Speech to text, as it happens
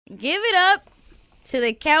Give it up to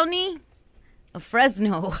the county of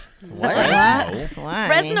Fresno. What? Why?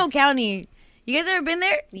 Fresno County. You guys ever been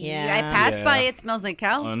there? Yeah. I passed by. It smells like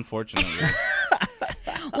cow. Unfortunately.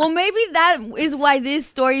 Well, maybe that is why this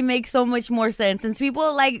story makes so much more sense. Since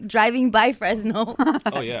people like driving by Fresno.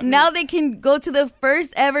 Oh, yeah. Now they can go to the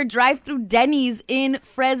first ever drive-through Denny's in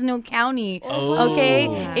Fresno County. Oh. Okay?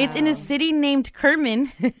 Wow. It's in a city named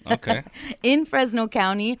Kerman. Okay. In Fresno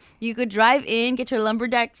County. You could drive in, get your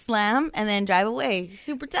lumberjack slam, and then drive away.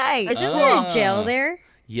 Super tight. Isn't there a jail there?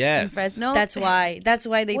 Yes. In Fresno? That's why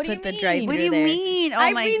they What do put you the mean? drive-through What do you there. mean? Oh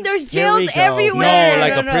I my mean, there's Here we jails go. everywhere. No,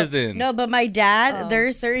 like a prison. No, but my dad, Oh. there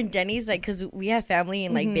are certain Denny's, like, because we have family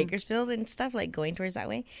in, like, Mm-hmm. Bakersfield and stuff, like, going towards that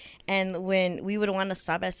way. And when we would want to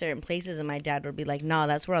stop at certain places, and my dad would be like, no,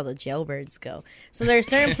 that's where all the jailbirds go. So there are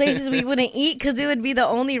certain places we wouldn't eat because it would be the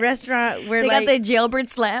only restaurant where, They like... got the jailbird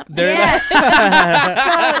slam. yeah.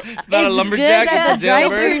 It's not a lumberjack, Good that it's the a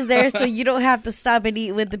jailbird. drive-thru's there so you don't have to stop and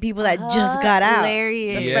eat with the people that just got out.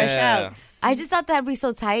 Hilarious. The Yeah. fresh outs. I just thought that'd be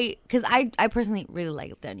so tight because I personally really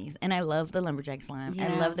like Denny's and I love the lumberjack slam. I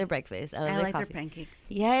Yeah. love their breakfast. I love I their like their coffee. pancakes.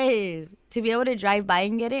 Yes, to be able to drive by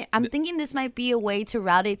and get it. I'm thinking this might be a way to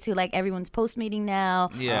route it to like everyone's post meeting now,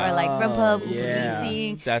 Yeah. or like Grubhub, yeah. Uber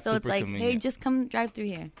Eats. That's so it's super like, hey, convenient. just come drive through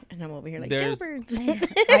here. And I'm over here like, There's- jailbirds.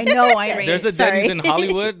 I know. I There's a Sorry. Denny's in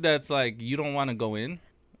Hollywood that's like you don't want to go in,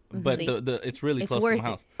 but See? it's really It's close to worth my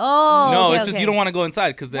house. it. Oh, No, okay, it's just okay. you don't want to go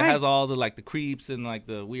inside because it Right. has all the like the creeps and like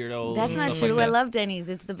the weirdos. That's and not stuff true. Like I that. love Denny's.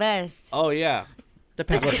 It's the best. Oh yeah,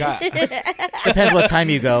 Depends what depends what time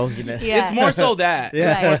you go. You know. Yeah. it's more so that.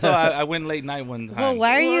 Yeah. It's more so I went late night one time. Well,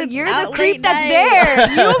 why are Well, you? you're out the creep late that's night? there.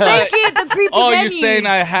 You make it the creep. Oh, is you're Denny's. saying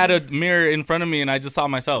I had a mirror in front of me and I just saw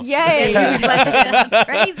myself. Yes. That's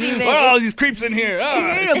crazy, man. What are all these creeps in here? Oh, You're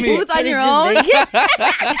in it's a me. booth on It's your just own,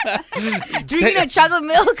 naked. drinking a chocolate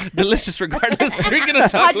milk. Delicious regardless. Drinking a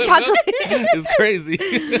chocolate, chocolate. milk is crazy.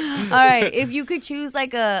 All right, if you could choose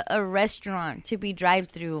like a restaurant to be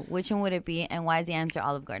drive-through, which one would it be, and why is the answer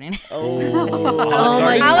Olive Garden? Oh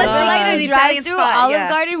my I was god! like an a Italian drive-through spot, Olive yeah.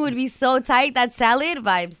 Garden would be so tight. That salad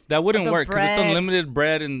vibes. That wouldn't The work because it's bread. unlimited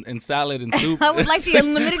bread and salad and soup. I would like the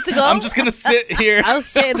unlimited to go. I'm just gonna sit here I'll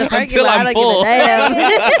sit in the parking until lot. I'm I full. don't give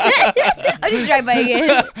a damn. I'll just drive by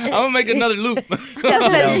again. I'm gonna make another loop. That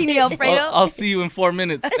fettuccine Alfredo. I'll see you in 4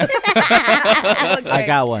 minutes. I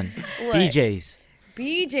got one. What? BJ's.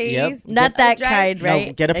 BJ's. Yep. Not that Drive- kind, right?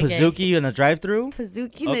 No, get a Okay. Pizookie in the drive-through.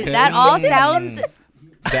 Pizookie. Okay. That all sounds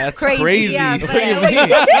That's Crazy, crazy. yeah, What do you but- mean?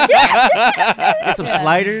 Get some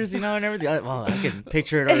sliders, you know, and everything. Well, I can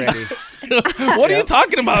picture it already. What are you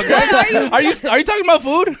talking about, Greg? Are you talking about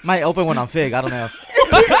food? Might open one on Fig. I don't know.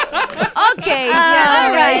 okay. Oh,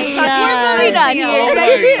 all right. my We're moving on Oh here.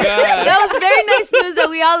 my God. That was very nice news that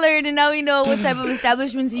we all learned, and now we know what type of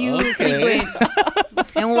establishments you Okay. frequent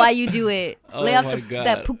and why you do it. Oh Lay off my God.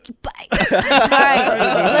 that pookie pie. All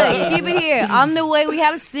right, look, keep it here. On the way, we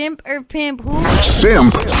have Simp or Pimp. Who?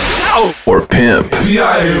 Simp or pimp. Sip,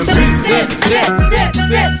 sip, sip,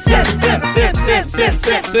 sip, sip, sip, sip, sip, sip,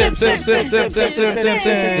 sip, sip, sip, sip,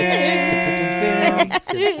 sip, sip,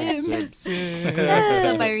 sip, sip. What's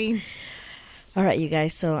up, Irene? All right, you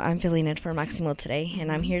guys. So I'm filling in for Maximo today,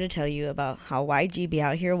 and I'm here to tell you about how YG be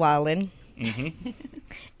out here wilding.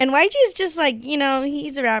 And YG is just like, you know,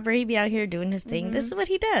 he's a rapper. He be out here doing his thing. This is what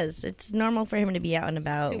he does. It's normal for him to be out and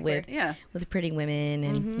about with pretty women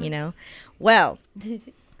and, you know. Well,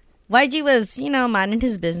 YG was, you know, minding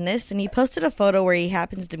his business, and he posted a photo where he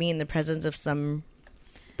happens to be in the presence of some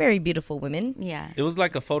very beautiful women. Yeah. It was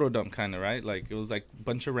like a photo dump kind of, right? Like it was like a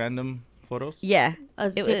bunch of random photos. Yeah.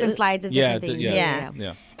 Different slides of Yeah, different things.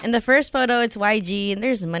 yeah. In the first photo, it's YG, and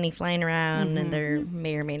there's money flying around, and there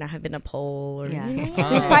may or may not have been a pole. Or, Yeah. yeah.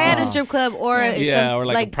 He's probably at a strip club or Yeah, or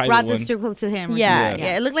like a private brought the one. strip club to him. or Yeah, something.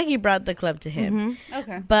 It looked like he brought the club to him.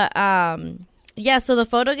 Okay. But yeah, so the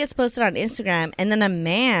photo gets posted on Instagram, and then a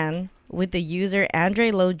man with the user Andre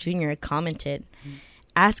Lowe Jr. commented,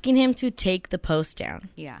 asking him to take the post down.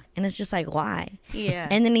 Yeah. And it's just like, why? Yeah.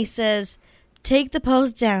 And then he says, "Take the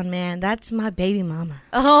post down, man. That's my baby mama."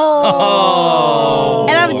 Oh.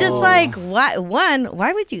 And I'm just like, why?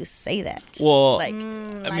 Why would you say that? Well, like,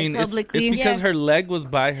 I mean, it's publicly. because her leg was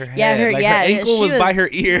by her head. Yeah, her- like yeah, her ankle she was by was- her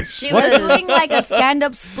ear. She was doing like a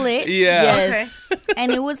stand-up split. Yeah. yes.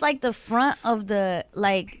 And it was like the front of the,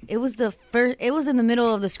 like, it was the first, it was in the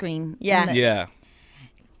middle of the screen. Yeah. And the- Yeah.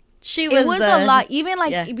 She was It was the, a lot. Even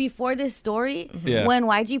like yeah. before this story, Yeah. when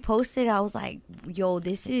YG posted, I was like, yo,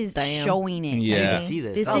 this is Damn. showing it. Yeah. Like, See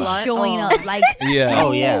this. This A is lot? showing Oh. up like Yeah. so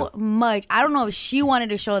Oh, yeah. much. I don't know if she wanted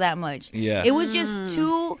to show that much. Yeah. It was just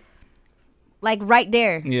too like right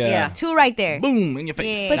there. Yeah. 2 right there. Boom in your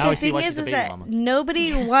face. But Now the we see thing why she's is a baby that mama.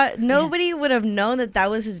 nobody would have known that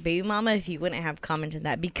was his baby mama if he wouldn't have commented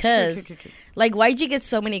that, because True. like YG gets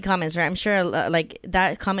so many comments, right? I'm sure like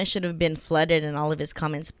that comment should have been flooded in all of his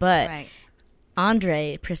comments, but Right.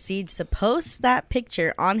 Andre proceeds to post that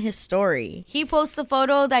picture on his story. He posts the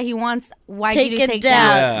photo that he wants YG Take to it take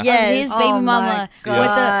down. Yeah. of Yes. his Oh baby my mama with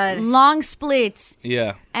God. the long splits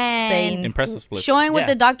Yeah. and Saying- Impressive split. showing what Yeah.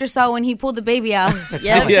 the doctor saw when he pulled the baby out.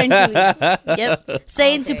 Yep. Essentially. Yep.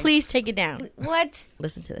 Saying to Okay. please take it down. What?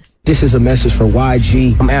 Listen to this. This is a message for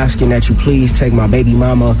YG. I'm asking that you please take my baby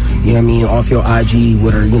mama, you know what I mean, off your IG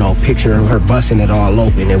with her, picture of her busting it all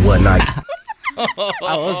open and whatnot.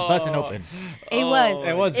 I was busting open. It was.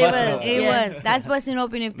 It was It busting was. open. It Yeah. was. That's busting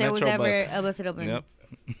open if there was Metro ever bus. a busted open. Yep.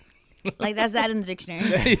 Like that's that in the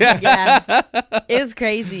dictionary. Yeah. It was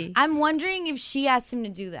crazy. I'm wondering if she asked him to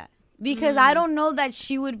do that. Because I don't know that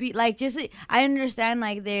she would be like just. I understand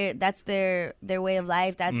like that's their way of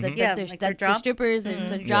life. That's Mm-hmm. their job. strippers and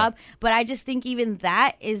their job. But I just think even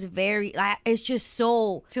that is very like it's just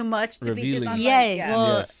so. Too much to be Revealing. just on Yes. yeah.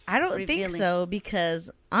 Well, Yes. I don't think Revealing. so, because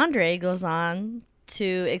Andre goes on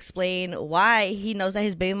to explain why he knows that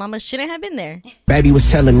his baby mama shouldn't have been there. Baby was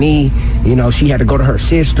telling me, she had to go to her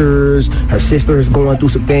sisters. Her sister's going through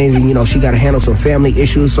some things and, she got to handle some family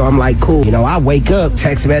issues. So I'm like, cool. I wake up,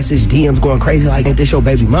 text message, DMs going crazy. Like, ain't this your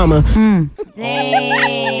baby mama? Dang.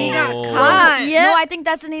 She got Oh. caught. Yeah. No, I think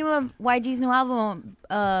that's the name of YG's new album,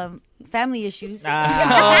 Family Issues. Oh.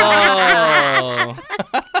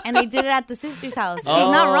 And they did it at the sister's house. She's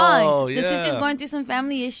not wrong. Oh, The yeah. sister's going through some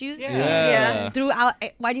family issues Yeah. throughout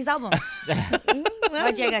YG's album.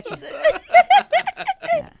 YG, I got you.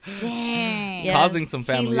 Yeah. Dang. Yeah. Causing some He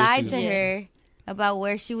family lied issues. to her about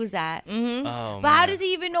where she was at. Mm-hmm. Oh, But how man. does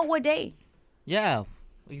he even know what day? Yeah,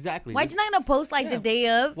 exactly. YG's not going to post like the day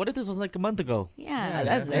of. What if this was like a month ago? Yeah.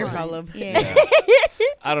 That's their Come on. problem. Yeah.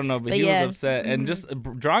 I don't know, but But he yeah. was upset and just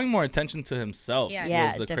drawing more attention to himself Yeah.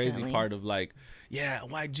 Yeah, was the crazy definitely. part of like, yeah,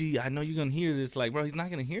 YG, I know you're gonna hear this. Like, bro, he's not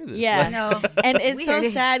gonna hear this. Yeah. Like, No. And it's We so heard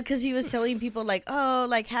it. sad because he was telling people like, oh,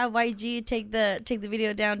 like have YG take the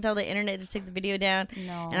video down, tell the internet to take the video down.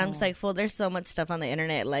 No. And I'm just like, fool, there's so much stuff on the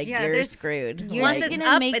internet, like Yeah, you're there's- screwed. You're Once just it's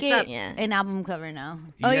gonna up, make it's it up. Yeah. an album cover now.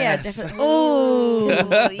 Oh yeah, Yes. definitely. Oh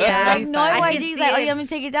Yeah. Like, no, I can YG's see like, oh, it. you want me to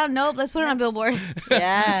take it down? Nope, let's put it on Billboard.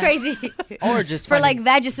 yeah, It's crazy. Or just For like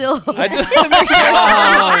Vagisil. I just, I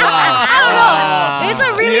don't know. It's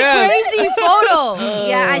a really Yes. crazy photo.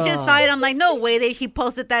 Yeah, I just saw it. I'm like, no way he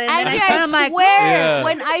posted that. And then Actually, I I am like, swear, Yeah.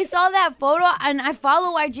 when I saw that photo and I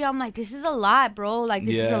follow YG, I'm like, this is a lot, bro. Like,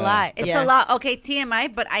 this is a Yeah. lot. it's Yeah. a lot. Okay, TMI,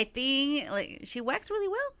 but I think like she waxed really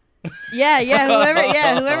well. yeah.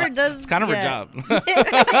 Whoever does, it's kind of yeah. her job.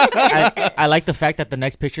 I like the fact that the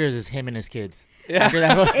next picture is him and his kids. Yeah. After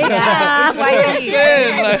that, Yeah, it's YG.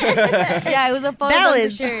 Like, Yeah, it was a photo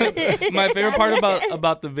Balance. for sure. my favorite part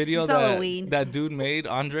about the video It's Halloween. that dude made,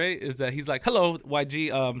 Andre, is that he's like, "Hello, YG,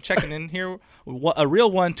 checking in here, a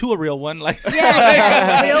real one to a real one." Like, Real one.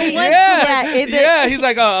 yeah, Yeah, yeah. He's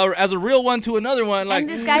like, as a real one to another one. Like, And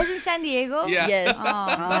this guy's in San Diego? yeah. Yes. Oh, Oh,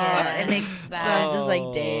 man. it makes So bad. I'm just like,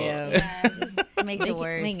 damn. Yeah, it just makes it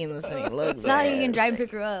worse. Making this thing look It's not like you bad. can drive and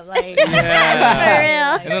pick her up. Like,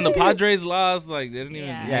 Yeah. For And then the Padres lost. Like, they didn't even.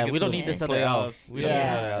 Yeah. Yeah, make it we to don't the need this other out. playoffs. We don't need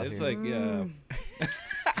Yeah. that out It's here. like, yeah.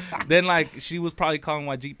 Then like she was probably calling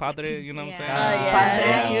YG Padre. You know what I'm Yeah. Oh, saying?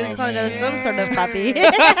 yeah. She was calling him some sort of puppy.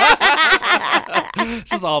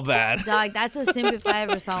 She's all bad. dog, that's a simp if I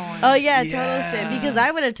ever saw one. Oh yeah, Yeah. total sin. Because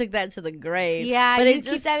I would have took that to the grave. Yeah, but you it keep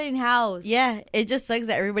just that in house. yeah, it just sucks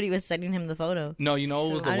that everybody was sending him the photo. No, you know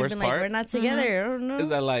what was I'd the have worst been like, we're part? not together. I don't know. Is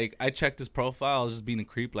that like I checked his profile, I was just being a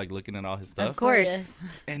creep, like looking at all his stuff, Of course.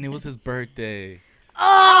 Yeah. and it was his birthday.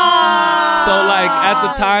 Oh, So like at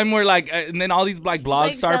the time where like, and then all these like blogs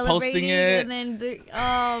Like start posting celebrating it, And then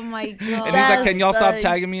oh my god. and he's like, That "Can y'all stop sucks.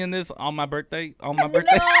 tagging me in this on my birthday? On my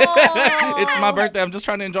birthday? It's my birthday. I'm just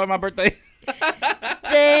trying to enjoy my birthday."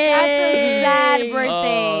 That's a sad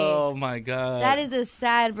birthday. Oh my god. That is a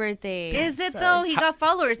sad birthday. Is it though? He got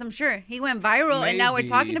followers. I'm sure he went viral, and now we're Maybe.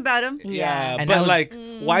 talking about him. Yeah, And but that was- like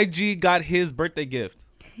YG got his birthday gift.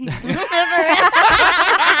 IG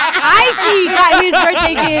got his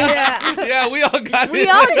birthday gift. Yeah, we all got We it.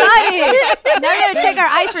 all got it. Now we gotta check our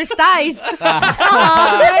eyes for styes.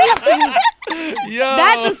 Yo.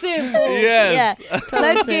 That's a simp. Yes. Yeah.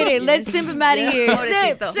 Let's get it. Let's simp him out of here.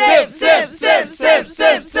 Sip, Pobrecito. sip, sip, sip, sip,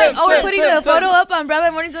 sip, sip. Oh, we're sip, putting sip, the sip. photo up on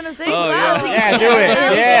Bravo Mornings 106. Oh, Wow. yeah. so you Yeah, can do check it.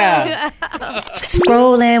 out. Yeah.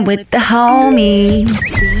 Scrolling with the homies.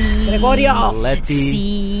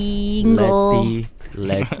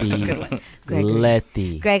 Letty. Gregory.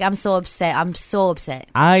 Letty. Greg, I'm so upset. I'm so upset.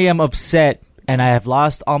 I am upset and I have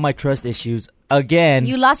lost all my trust issues again.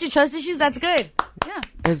 You lost your trust issues? That's good.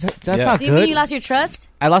 That's Yeah. not Do you mean good. you lost your trust?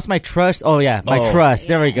 I lost my trust. Oh yeah, my Oh. trust.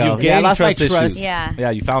 There we go. You've Yeah, I gained lost trust my trust. issues. Yeah. Yeah,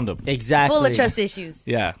 you found them. Exactly. Full of trust issues.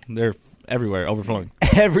 Yeah, they're everywhere, overflowing.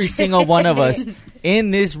 Every single one of us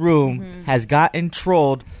in this room has gotten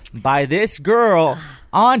trolled by this girl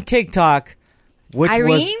on TikTok, which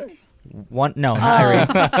Irene? was one. No, not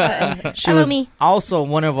Irene. She Follow was me. also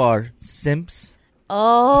one of our simps.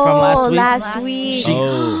 Oh, From last week? week. She-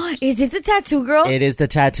 Oh, Is it the tattoo girl? It is the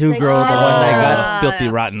tattoo girl, the oh. one that filthy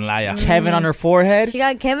rotten liar. got Kevin on her forehead. She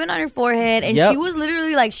got Kevin on her forehead, and Yep. she was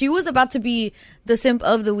literally like, she was about to be the simp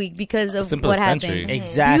of the week because of Simp of what the happened. century.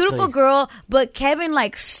 Exactly. Beautiful girl, but Kevin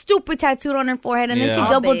like stupid tattooed on her forehead, and then Yeah. she Aw,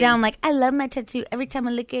 doubled babe. down like, I love my tattoo. Every time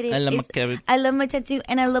I look at it, I love my it's- Kevin. I love my tattoo,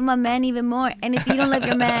 and I love my man even more. And if you don't love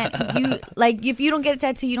your man, you like if you don't get a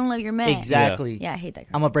tattoo, you don't love your man. Exactly. Yeah, I hate that girl.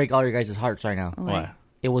 I'm gonna break all your guys' hearts right now. Why?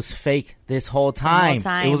 It was fake this whole time.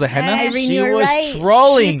 It was a henna? Irene, She you were was right.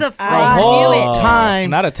 trolling She's the a fraud. whole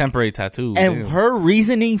time. Not a temporary tattoo. And Damn. her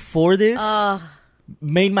reasoning for this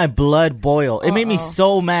made my blood boil. It made me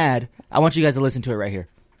so mad. I want you guys to listen to it right here.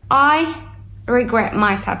 I regret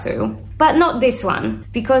my tattoo, but not this one,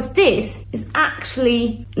 because this is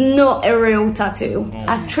actually not a real tattoo.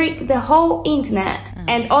 I tricked the whole internet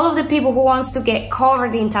and all of the people who wants to get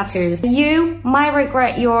covered in tattoos. You might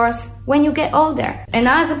regret yours when you get older. And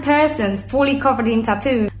as a person fully covered in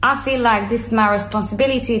tattoos, I feel like this is my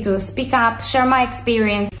responsibility to speak up, share my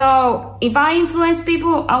experience. So if I influence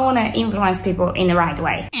people, I want to influence people in the right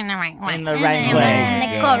way. In the right way.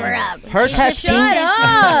 Her tattoo, Shut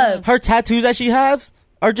up. her tattoos that she have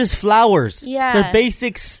are just flowers. Yeah. They're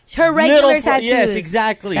basics. Her regular little tattoos. Yes,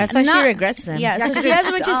 exactly. That's why she Not- regrets them. Yeah, so she has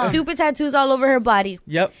a bunch of stupid tattoos all over her body.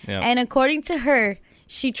 Yep. Yeah. And according to her,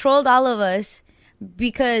 she trolled all of us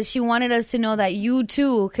because she wanted us to know that you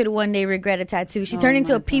too could one day regret a tattoo. She turned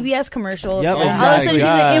into a PBS commercial. Yep, All of a exactly. sudden, she's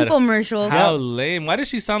God. an infomercial. How lame. Why does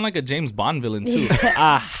she sound like a James Bond villain, too?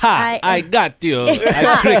 Aha, I got you.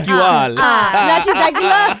 I trick you all. Now she's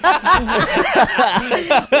Dracula.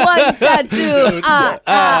 One tattoo.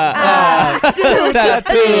 Two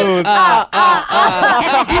Tattoos.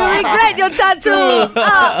 You regret your tattoo.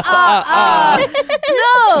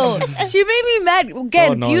 No, she made me mad.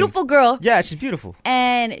 Again, annoying. beautiful girl. Yeah, she's beautiful.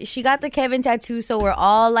 And she got the Kevin tattoo, so we're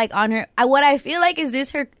all like on her. What I feel like is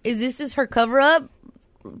this is her cover up,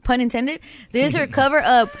 pun intended. This is her cover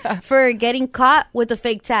up for getting caught with a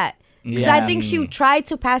fake tat. Because I think she tried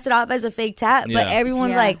to pass it off as a fake tat, but Yeah.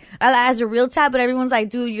 everyone's like, as a real tat, but everyone's like,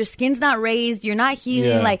 dude, your skin's not raised, you're not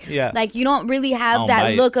healing, Yeah. like you don't really have Don't that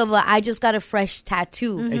bite. look of I just got a fresh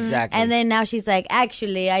tattoo. Exactly. And then now she's like,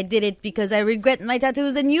 actually, I did it because I regret my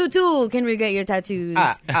tattoos, and you too can regret your tattoos.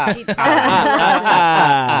 That's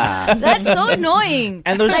so annoying.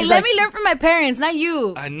 And there's like, just let like- me learn from my parents, not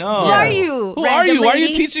you. I know. Who are you? Who are you? Why are you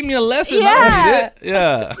lady? teaching me a lesson? Yeah. I don't get it.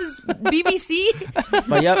 Yeah. This is BBC.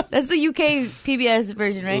 But yep, That's the UK PBS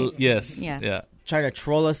version, right? Yes. Yeah. Yeah. trying to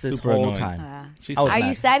troll us this Super whole annoying. time. She's I was Are mad.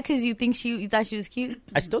 you sad because you think you thought she was cute?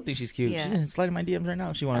 I still think she's cute. Yeah. She's sliding my DMs right now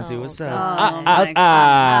if she wanted to. What's up?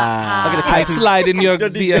 I slide in your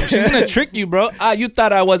DM. She's gonna trick you, bro. You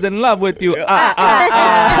thought I was in love with you. But I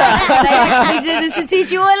actually did this to teach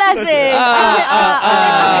you a lesson.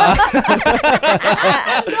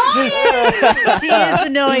 She is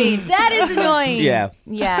annoying. That is annoying. Yeah.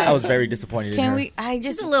 Yeah. I was very disappointed in Can her. we? I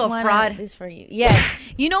just a little wanna- fraud. This for you. Yeah.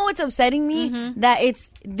 You know what's upsetting me? That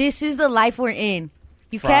this is the life we're in.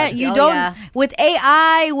 You can't. You Oh, don't. yeah. With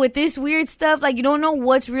AI, with this weird stuff, like you don't know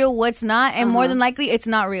what's real, what's not, and more than likely, it's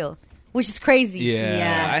not real, which is crazy. Yeah.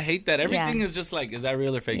 Yeah. I hate that. Everything Yeah. is just like, is that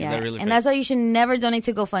real or fake? Yeah. Is that real or fake? And that's why you should never donate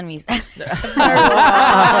to GoFundMe's.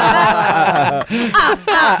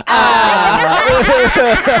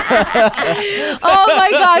 Oh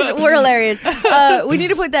my gosh, we're hilarious. We need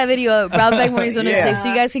to put that video up, Brown Bag Mornings 106, so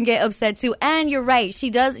you guys can get upset too. And you're right,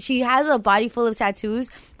 she has a body full of tattoos,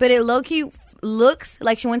 but it low-key looks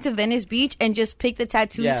like she went to Venice Beach and just picked the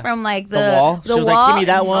tattoos Yeah. from like The wall? She was like, "Give me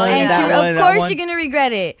that one, and that she, one, of that course one." you're gonna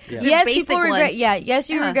regret it. Yeah. Yes, The people basic regret. ones. Yeah, yes,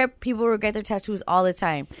 you Yeah. regret. People regret their tattoos all the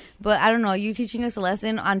time. But I don't know. You teaching us a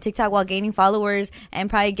lesson on TikTok while gaining followers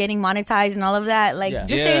and probably getting monetized and all of that. Like, Yeah.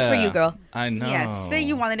 just say it's for you, girl. I know. Yeah, she said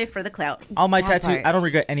you wanted it for the clout. All my That tattoos. part. I don't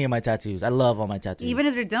regret any of my tattoos. I love all my tattoos. Even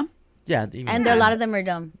if they're dumb? yeah. Even And a lot of them are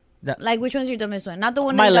dumb. That- Like, which one's your dumbest one? Not the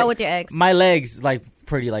one my that you got leg- with your ex. My legs like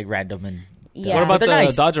pretty like random and. Yeah. What about But the they're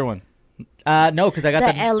nice. Dodger one? No, because I got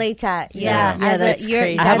the the. LA tat? Yeah. Yeah, that's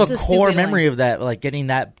crazy. I have a that's core stupid memory one. of that, like getting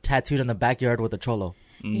that tattooed on the backyard with a cholo.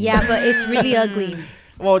 Yeah, but it's really ugly.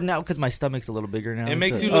 Well, now because my stomach's a little bigger now. It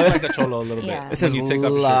makes so- you look like a cholo a little Yeah. bit. It says when you take off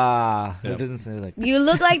your shirt. La. Yeah. It doesn't say like. You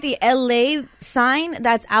look like the LA sign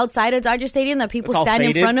that's outside of Dodger Stadium that people It's all stand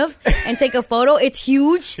faded. in front of and take a photo. It's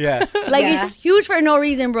huge. Yeah. Like Yeah. it's huge for no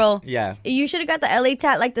reason, bro. Yeah. You should have got the LA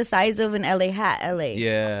tat like the size of an LA hat. LA.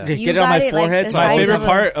 Yeah. Just You get it on got my it like forehead. the so My I size always favorite of a-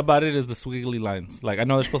 part about it is the squiggly lines. Like I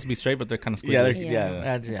know they're supposed to be straight, but they're kind of squiggly. Yeah,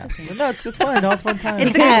 Yeah. yeah. No, it's fun. No, it's fun time.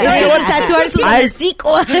 It's a tattoo artist with I- a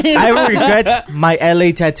sequel. I regret my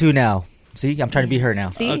LA tattoo now. See, I'm trying to be her now.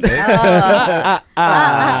 See? Okay.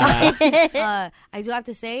 I do have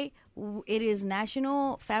to say, it is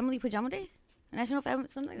National Family Pajama Day. National Family,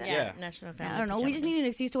 something like that. Yeah. National I Family. don't know. We just need an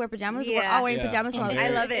excuse to wear pajamas. We're Yeah. all wearing Yeah. pajamas. So I'm I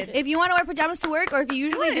love it. if you want to wear pajamas to work, or if you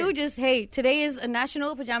usually do, just hey, today is a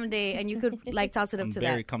National Pajama Day, and you could like toss it up I'm to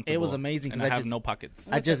very that. comfortable. It was amazing, and 'cause I I have just- no pockets.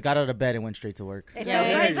 I just got out of bed and went straight to work. It Yeah.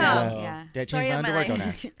 feels right, Yeah. though. Yeah. Did I change Story my of my underwear? Don't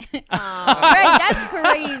life. ask. Right, that's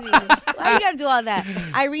crazy. Why you gotta do all that?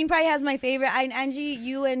 Irene probably has my favorite. Angie,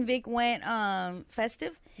 you and Vic went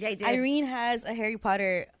festive. Yeah, I did. Irene has a Harry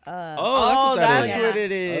Potter. Oh, that's what that is. what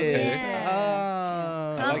it is. Okay.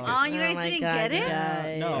 Yeah. I like Come it. on, you Oh guys my didn't God, get you it?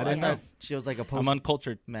 guys. No, I didn't thought know. she was like a I'm postman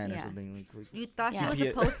uncultured. or Yeah. something. You thought Yeah. she was Yeah.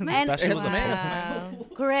 a postman? And That shit was Wow.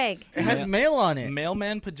 Greg. It has mail on it.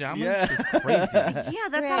 Mailman pajamas Yeah. is crazy. Yeah, that's how Right.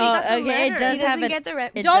 he got the Okay, letter. it does He have doesn't an- get the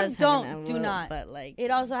rep. it Don't, does have don't, an do envelope, not. But like, It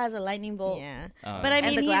also has a lightning bolt. yeah. Uh, But I mean,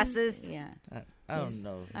 And the he's- glasses. Yeah. I don't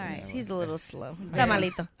know. All right. He's a little slow.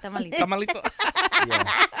 Tamalito. Tamalito. Tamalito.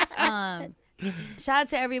 Yeah. Shout out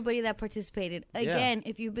to everybody that participated. Again,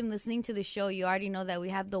 if you've been listening to the show, you already know that we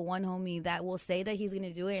have the one homie that will say that he's going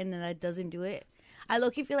to do it and then that doesn't do it. I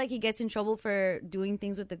low-key feel like he gets in trouble for doing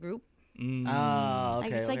things with the group. Oh, okay.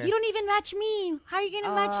 Like it's like, okay. you don't even match me. How are you going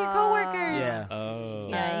to match your coworkers? Yeah. Oh.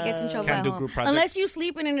 Yeah, he gets in trouble Can't at do home. group projects. Unless you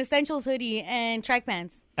sleep in an essentials hoodie and track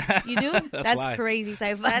pants. You do? That's why. crazy,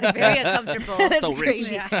 sci-fi. That's very uncomfortable. That's So rich.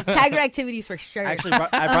 crazy. Yeah. Tagger activities for sure. Actually,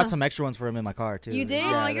 I brought some extra ones for him in my car too. You did?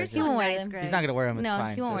 Yeah, Oh, you're that's- He won't wear nice, them. Greg. He's not gonna wear them. It's No,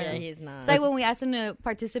 fine. he won't wear Yeah, them. he's not. It's like when we asked him to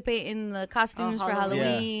participate in the costumes Oh, for Halloween.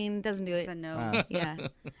 Halloween. Doesn't do it. So no. Yeah.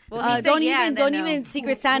 Well, he said Don't yeah, even and don't then no. even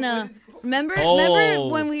Secret Santa. Remember Oh.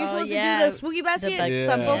 when we were Oh, supposed yeah. to do the spooky basket? The-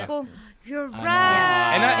 Yeah. Tampoco. You're right.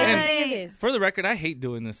 Yeah. And I- It's a and- thing of his. For the record, I hate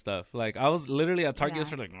doing this stuff. Like I was literally at Target Yeah.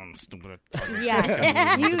 yesterday. Like, I'm stupid at Target.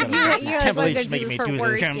 Yeah. You're Can't believe she's like making this me for do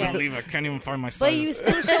work. this. Can't Yeah. believe I can't even find my size. But you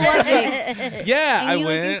still show up, Vic. yeah, And I you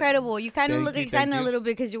went. look incredible. You kind of Thank look you, like Santa thank a you. little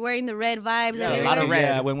bit because you're wearing the red vibes. Yeah, everywhere. a lot of red.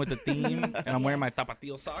 Yeah, I went with the theme, and I'm wearing my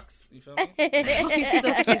tapatio socks. You feel me? Oh, you're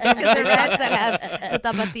so cute. The socks that have the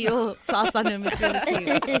tapatio sauce on them. It's really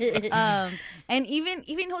cute. And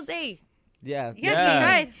even Jose. Yeah. Yeah, Yeah. he's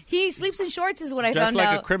right. He sleeps in shorts is what I Dressed found like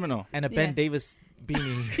out. a criminal. And a Ben Yeah. Davis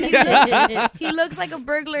beanie. He looks like a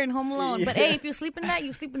burglar in Home Alone. But hey, if you sleep in that,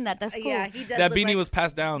 you sleep in that. That's cool. Yeah, he does. That look beanie like, was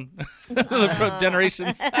passed down from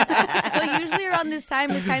generations. So usually around this time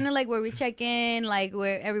is kind of like where we check in, like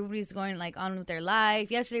where everybody's going like on with their life.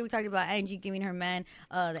 Yesterday we talked about Angie giving her man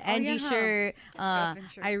the Angie yeah. shirt,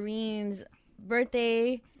 girlfriend shirt. Irene's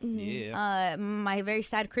birthday, Yeah. my very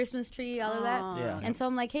sad Christmas tree, all of that. Yeah. And so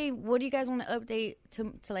I'm like, hey, what do you guys want to update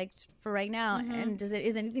to like for right now? And is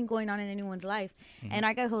anything going on in anyone's life? And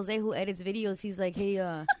I got Jose who edits videos. He's like, hey,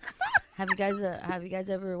 have you guys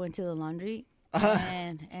ever went to the laundry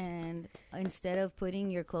and instead of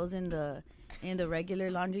putting your clothes in the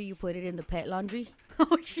regular laundry, you put it in the pet laundry?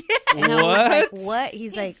 oh shit. And I was like, what?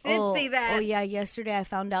 He's like, did oh, say that. oh yeah. Yesterday I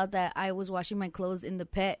found out that I was washing my clothes in the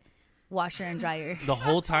pet washer and dryer. The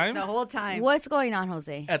whole time? The whole time. What's going on,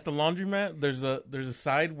 Jose? At the laundromat, there's a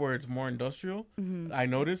side where it's more industrial. I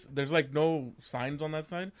noticed there's like no signs on that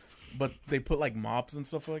side, but they put like mops and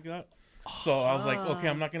stuff like that. So I was like, okay,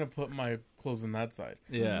 I'm not gonna put my clothes in that side.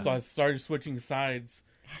 Yeah. So I started switching sides,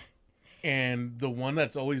 and the one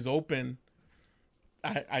that's always open,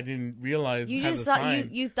 I didn't realize You has just a thought sign.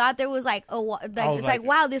 you thought there was like it's was like like-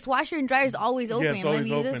 wow, this washer and dryer is always open. Yeah, it's Let always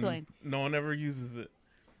me use open. this one. No one ever uses it.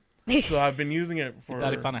 So I've been using it for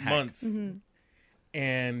thought he found a hack. months,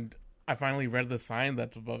 and I finally read the sign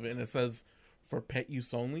that's above it, and it says for pet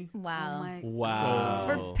use only. Wow. Oh my Wow.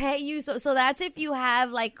 For pet use, so that's if you have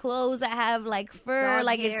like clothes that have like fur, Dog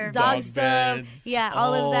like hair. it's dog Dog stuff, beds. yeah,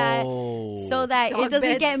 all of that, Oh. so that Dog it doesn't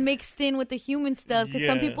beds. get mixed in with the human stuff because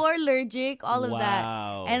some Yeah. people are allergic, all of Wow.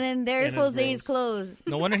 that, and then there's And it's Jose's gross. clothes.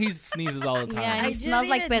 No wonder he sneezes all the time. Yeah, and I he didn't smells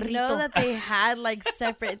like even perrito. know that they had like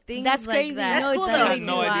separate things. That's like crazy. That. No, it's cool, really though. I had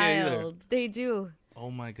no idea either. wild. They do. Oh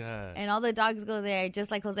my god. And all the dogs go there, just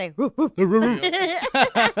like Jose.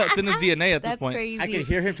 It's in his DNA at this That's point. crazy. I can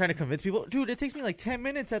hear him trying to convince people. Dude, it takes me like 10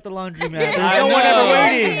 minutes at the laundromat. There's I no one know.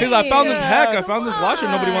 ever waiting. He's like, I found this hack. I found this washer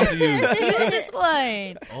nobody wants to use. Use this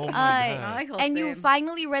one. Oh my I god. like And you Jose.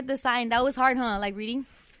 finally read the sign. That was hard, huh? Like reading?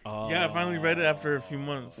 Yeah, I finally read it after a few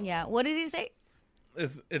months. Yeah. What did he say?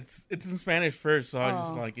 It's in Spanish first, so I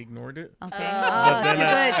just like ignored it. Okay. But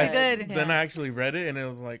then too good. Then I actually read it, and it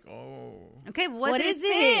was like, oh, Okay, what What did is it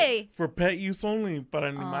say? for pet use only,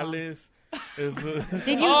 para animales. Is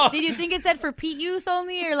Did you think it said for Pete use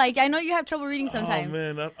only, or like I know you have trouble reading sometimes? Oh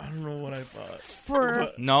man, I don't know what I thought.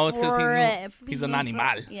 For No, it's because For- he's an animal.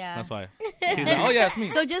 Yeah. That's why. He's like, oh yeah, it's me.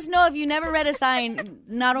 So just know if you never read a sign,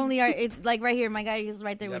 not only are it's like right here, my guy is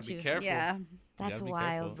right there You with gotta you. be careful. Yeah, That's gotta be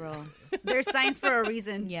wild, careful. bro. there's signs for a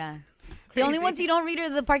reason. Yeah. The only ones you don't read are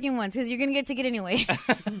the parking ones because you're gonna get a ticket anyway.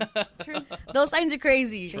 True. Those signs are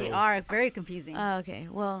crazy. They are very confusing. Okay,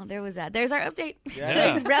 well there was that. There's our update. Yeah.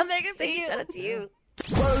 There's Brown Bag update. Shout out to you.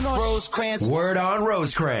 Word on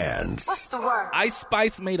Rosecrans. Ice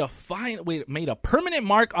Spice made a permanent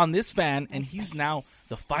mark on this fan, and he's now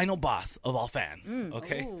the final boss of all fans.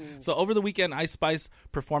 Okay, so over the weekend, Ice Spice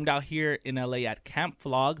performed out here in LA at Camp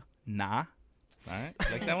Flog Nah. All right,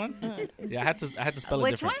 you like that one? Yeah, I had to spell it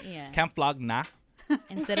Which different. one? Yeah. Camp Flog Nah.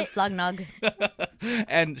 Instead of flognog.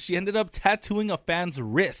 And she ended up tattooing a fan's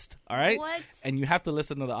wrist. All right, What? And you have to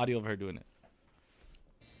listen to the audio of her doing it.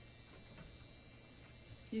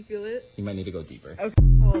 You feel it? You might need to go deeper. Hey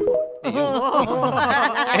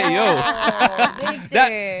yo,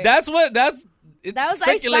 Victor. That was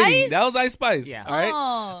Ice Spice? That was Ice Spice. Yeah. All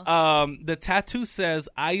right. Oh. The tattoo says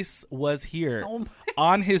Ice was here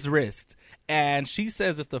on his wrist, and she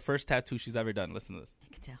says it's the first tattoo she's ever done. Listen to this.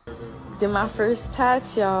 I can tell. Did my first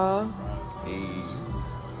tat, y'all.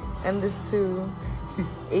 And this too.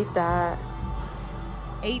 Ate that.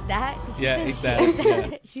 Ate that? Did she Yeah, say ate she that, ate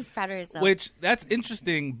yeah. She's proud of herself. Which that's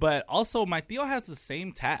interesting, but also my Theo has the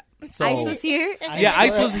same tat. So Ice was here? yeah,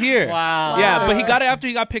 Ice was here. Wow. Yeah, but he got it after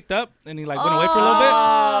he got picked up, and he like went away for a little bit.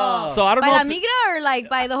 So I don't By know. la if migra or like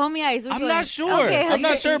by the homie Ice? Which I'm one? not sure. Okay, I'm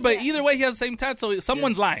not okay. sure, but either way, he has the same tat. So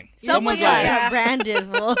someone's lying. Someone's lying. Yeah, branded.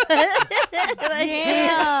 Fool.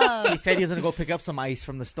 Damn. He said he was gonna go pick up some ice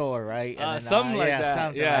from the store, right? And then, Something like that.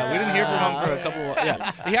 something Yeah, like we didn't hear from him that. for a couple.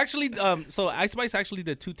 Yeah, he actually. So Ice Spice actually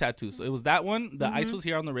did 2 tattoos. So it was that one. The ice was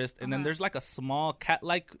here on the wrist, and then there's like a small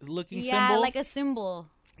cat-like looking Yeah, symbol. like a symbol.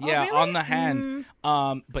 Yeah, really? on the hand.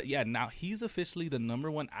 But yeah, now he's officially the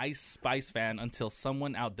 #1 Ice Spice fan until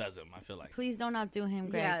someone outdoes him. I feel like. Please don't outdo him,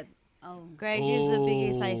 Greg. Yeah. Oh. Greg is the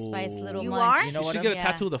biggest Ice Spice little You munch. are? You know You what? should get a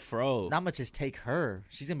tattoo of the fro. Not much just take her.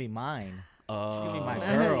 She's gonna be mine. She's gonna be my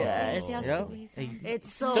Oh. girl. Yes. See how Yep. stupid he sounds?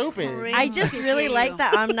 It's so Stupid. crazy. I just really like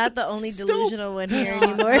that I'm not the only delusional one here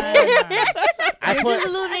anymore. I Your put,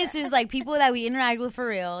 deludedness is like people that we interact with for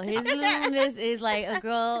real. His deludedness is like a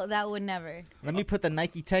girl that would never. let me put the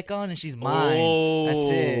Nike Tech on, and she's mine. Oh,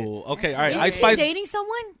 That's it. Okay, all right. Is Ice she Spice. dating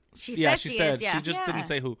someone? Yeah, she said. is, yeah. She just didn't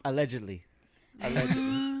say who. Allegedly.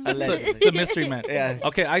 Mm. Allegedly. It's a mystery man. Yeah.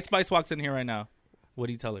 Okay, Ice Spice walks in here right now. What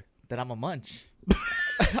do you tell her? That I'm a munch.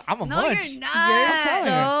 I'm a No, munch. you're not. telling her.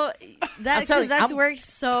 So I'm that's telling- because that's I'm- worked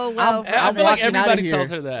so well. for I others. feel like walking outta everybody here tells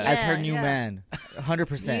her that. as her Yeah, new yeah. man.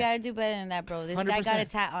 100%. You gotta do better than that, bro. This guy got a 100%.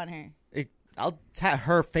 tat on her. I'll tat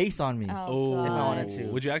her face on me. Oh, If I God. wanted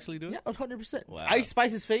to. Would you actually do it? Yeah, 100%. Wow. Ice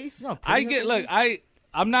Spice's face? No, I get. Look,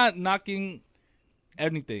 I'm not knocking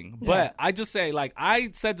anything, but I just say like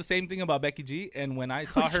I said the same thing about Becky G, and when I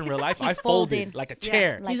saw her in real life, He I folded folded. like a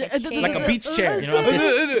chair, Like He's a like, chair. like a beach chair. You know,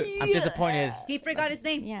 I'm disappointed. He forgot his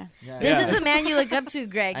name. Yeah. Yeah. This Yeah. is the man you look up to,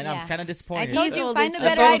 Greg. I know, Yeah. I'm kind of I disappointed. told you, Folded find a so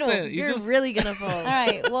better That's what I'm idol. saying. You You're just- really gonna fold. All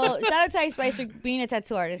right. Well, shout out to Ice Spice for being a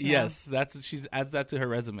tattoo artist. now. Yes, she adds that to her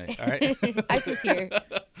resume. All right. Ice was here. All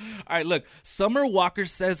right, look. Summer Walker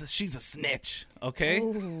says she's a snitch. Okay,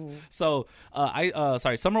 so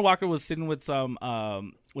Summer Walker was sitting with some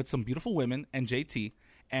beautiful women and JT,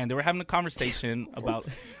 and they were having a conversation about.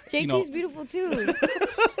 JT's you know, beautiful too.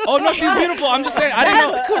 oh no, she's beautiful. I'm just saying. I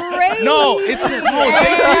didn't know. Crazy. No, it's no.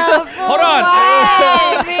 JT, hold on.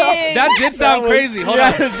 That did sound crazy. Hold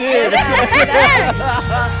on. All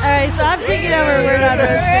right, so I'm taking over Word on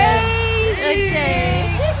Rose. Okay.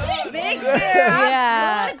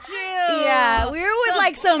 Yeah. Yeah, we were with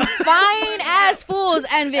like some fine ass fools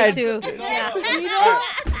and Vic too. Yeah. You know?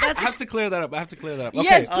 I have to clear that up. Okay.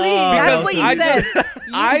 Yes, please. That's what you said.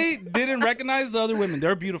 I didn't recognize the other women.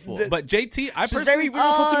 They're beautiful. But JT, I She's personally, very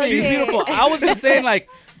beautiful to me. she's beautiful. I was just saying, like,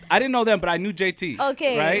 I didn't know them, but I knew JT.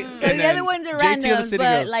 Okay, right? So And the other then ones are JT of the randoms, City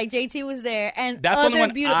but Girls. like JT was there, and That's the only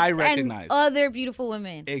one I and recognized. other beautiful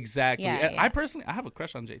women. Exactly. Yeah, And yeah. I personally, I have a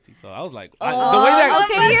crush on JT, so I was like, Oh, the way that,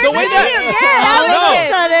 okay, you're the way that,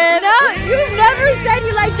 No, you've never said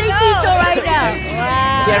you like JT till right now.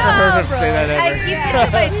 Wow. Never heard him say that I ever. keep it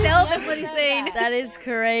to myself. That's what he's saying. That is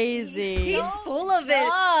crazy. He's full of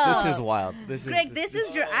it. This is wild. This is Greg, this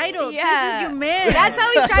is your idol. Yeah. This is your man. That's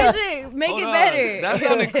how he tries to make Hold it on. better. That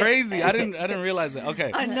sounded crazy. I didn't realize it.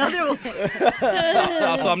 Okay. Another one.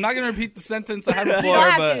 So I'm not gonna repeat the sentence I had before. You don't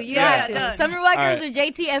have but to. You don't have to. done. Summer Walkers All with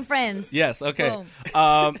JT and friends. Yes. Okay.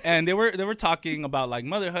 Boom. And they were talking about like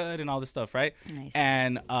motherhood and all this stuff, right? Nice.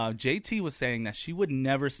 And JT was saying that she would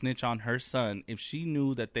never snitch on her son if she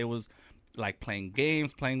knew that they was like playing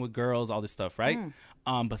games, playing with girls, all this stuff, right?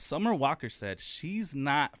 But Summer Walker said she's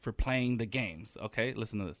not for playing the games. Okay,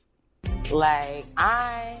 listen to this. Like,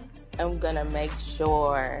 I am gonna make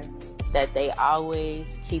sure that they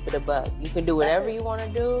always keep it a buck. You can do whatever you want to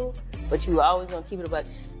do, but you always gonna keep it a buck.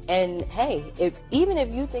 And hey, even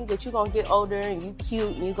if you think that you're gonna get older and you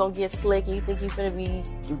cute and you're gonna get slick and you think you're gonna be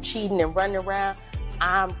cheating and running around,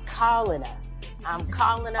 I'm calling her.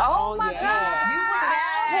 Oh my God. You would tell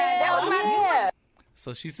her. That was my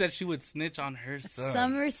So she said she would snitch on her son.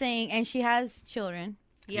 Summer saying, and she has children.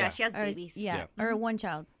 Yeah, she has Or, babies. yeah, or one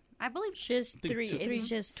child. I believe She has three. two. I think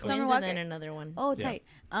she has Summer twins Walker. and then another one. Oh, Yeah.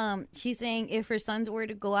 tight. She's saying if her sons were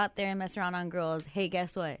to go out there and mess around on girls, hey,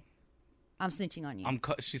 guess what? I'm snitching on you.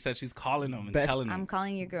 She said she's calling them and Best- telling I'm them.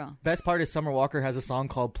 calling your girl. Best part is Summer Walker has a song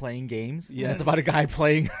called "Playing Games." Yes. And it's about a guy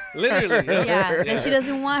playing. Literally. Yeah, that she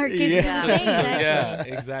doesn't want her kids to Yeah. do the same. Yeah,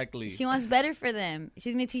 exactly. She wants better for them.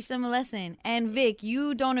 She's going to teach them a lesson. And Vic,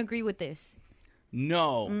 you don't agree with this.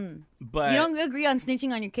 No, but You don't agree on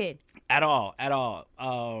snitching on your kid. at all.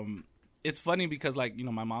 It's funny because like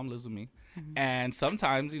my mom lives with me, and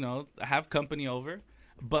sometimes I have company over,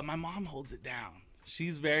 but my mom holds it down.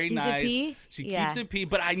 She's very She's a nice. P? She Yeah. keeps it P,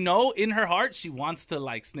 but I know in her heart she wants to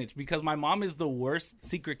like snitch because my mom is the worst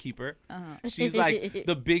secret keeper. She's like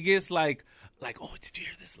the biggest like oh, did you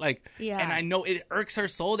hear this? Like, Yeah. and I know it irks her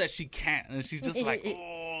soul that she can't, and she's just like,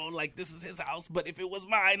 oh, like this is his house, but if it was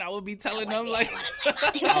mine, I would be telling them like,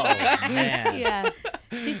 Oh man. Yeah.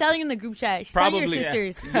 She's telling in the group chat. She's Probably, telling your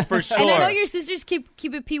yeah. sisters. For sure. And I know your sisters keep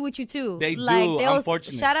it P with you too. They do, they'll-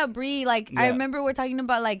 unfortunately. Shout out Bree. Like I Yeah. remember we're talking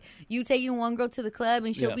about like you taking one girl to the club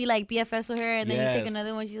and she'll Yeah. be like BFFs with her, and then you take Yes.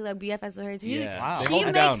 another one, she's like BFFs with her. So Yeah. Wow. They She hold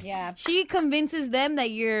it makes down. Yeah. she convinces them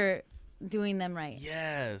that you're doing them right.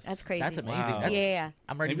 Yes, That's crazy. That's amazing. Wow. That's, Yeah.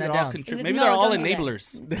 I'm Maybe writing they're that all down. maybe No, they're all don't do that.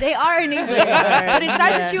 enablers. They are enablers, but it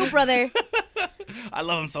starts with you, brother. I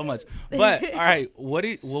love them so much. But all right, what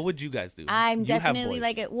would you guys do? I'm You have definitely boys.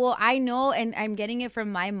 like it. Well, I know, and I'm getting it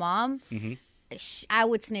from my mom. Mm-hmm. I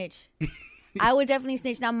would snitch. I would definitely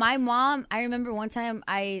snitch. Now, my mom, I remember one time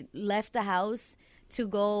I left the house to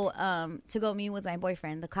go meet with my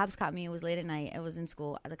boyfriend. The cops caught me. It was late at night. I was in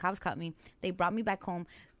school. The cops caught me. They brought me back home.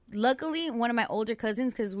 Luckily, one of my older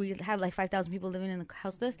cousins, because we have like 5,000 people living in the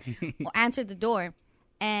house with us, answered the door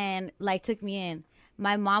and like took me in.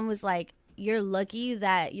 My mom was like, "You're lucky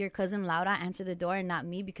that your cousin Laura answered the door and not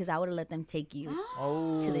me, because I would have let them take you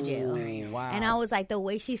to the jail." Wow. And I was like, the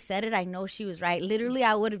way she said it, I know she was right. Literally,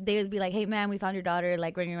 they would be like, "Hey, man, we found your daughter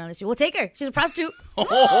like running around the street. We'll take her. She's a prostitute."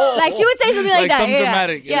 Like she would say something like that. something Yeah.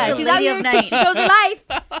 dramatic. Yeah, Yeah. she's Lady out of here. night. She chose her life.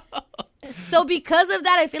 So because of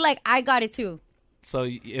that, I feel like I got it too. So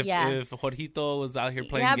if Jorgito was out here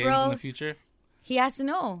playing Yeah, games bro. in the future, He has to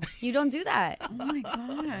know. You don't do that. Oh my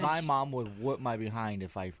god. My mom would whoop my behind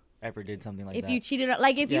if I ever did something like If that. you cheated,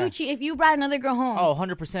 like if Yeah. if you brought another girl home, Oh,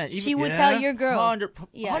 100%. she would tell your girl.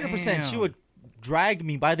 100%. Damn. She would drag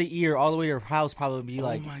me by the ear all the way to her house, probably be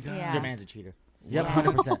like, my God. Yeah. your man's a cheater. Yep,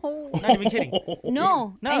 100%. Not even kidding.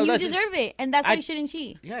 No, No, and you that's deserve it, and that's why you shouldn't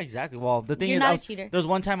cheat. Yeah, exactly. Well, the thing You're is, not a cheater. there was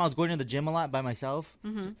one time I was going to the gym a lot by myself.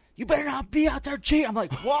 Mm-hmm. You better not be out there cheating. I'm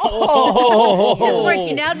like, whoa. It's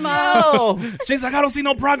working out, Mom. No. she's like, "I don't see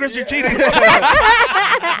no progress. You're cheating."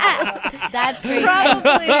 That's crazy.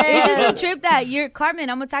 Probably. It's just a trip that you're Carmen.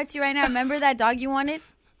 I'm gonna talk to you right now. Remember that dog you wanted?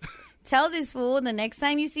 Tell this fool the next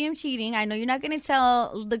time you see him cheating. I know you're not gonna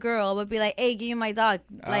tell the girl, but be like, "Hey, give me my dog."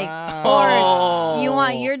 Like, or you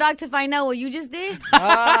want your dog to find out what you just did?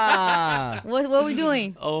 Ah. What we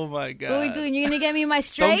doing? Oh my God. What we doing? You gonna get me my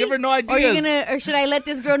stray? Don't give her no Or you ideas. or should I let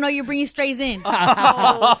this girl know you're bringing strays in?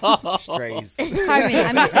 Strays. Carmen,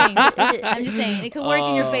 I'm just saying. It could work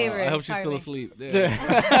in your favor. I hope she's still Carmen. asleep.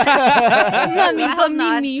 Yeah. Mami con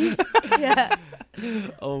mimis. Yeah.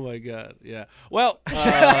 Oh my God. Yeah. Well,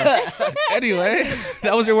 anyway,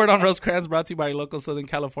 that was your word on Rosecrans, brought to you by your local Southern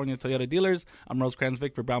California Toyota dealers. I'm Rosecrans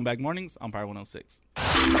Vic for Brown Bag Mornings on Power 106.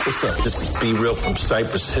 What's up? This is Be Real from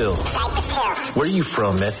Cypress Hill. Where you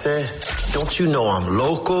from, Ese? Don't you know I'm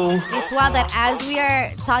local? It's wild that as we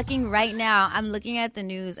are talking right now, I'm looking at the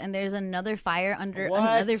news and there's another fire under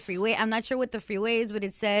another freeway. I'm not sure what the freeway is, but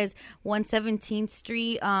it says 117th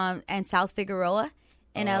Street and South Figueroa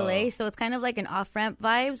in LA. So it's kind of like an off-ramp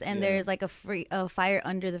vibes, and there's like a fire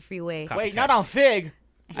under the freeway. Wait, not on Fig.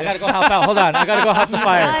 I gotta go help out. Hold on, I gotta go help the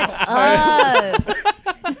fire.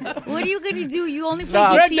 What are you gonna do? You only play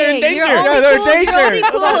Nah, GTA. they're in danger. You're only They're in cool. danger. You're only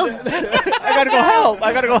cool.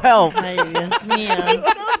 I gotta go help. Ay, Dios mío. It's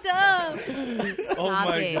so dumb. Oh Stop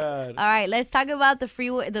my it. God. All right, let's talk about the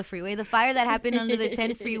fire that happened under the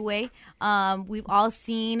 10 freeway. We've all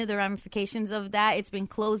seen the ramifications of that. It's been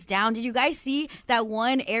closed down. Did you guys see that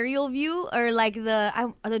one aerial view or like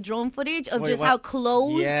the drone footage of how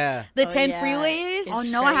closed the 10 freeway is? Oh,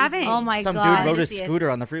 no, I haven't. Oh my Some God. dude rode a scooter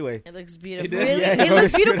on the freeway. It looks beautiful. Really? Yeah, It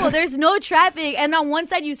looks beautiful. There's no traffic. And on one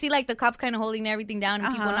side, you see like the cops kind of holding everything down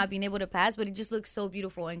and people not being able to pass, but it just looks so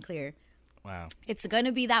beautiful and clear. Wow. It's going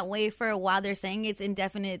to be that way for a while. They're saying it's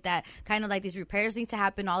indefinite, that kind of like these repairs need to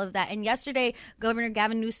happen, all of that. And yesterday, Governor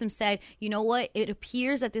Gavin Newsom said, you know what? It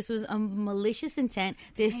appears that this was a malicious intent.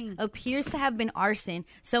 This appears to have been arson.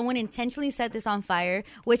 Someone intentionally set this on fire,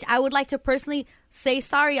 which I would like to personally say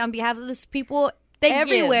sorry on behalf of these people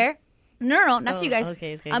everywhere. No, not to you guys.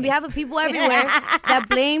 Okay. On behalf of people everywhere that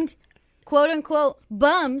blamed, quote unquote,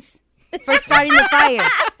 bums for starting the fire.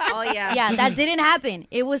 Oh, yeah. Yeah, that didn't happen.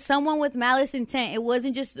 It was someone with malice intent. It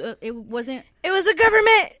wasn't just, it wasn't It was the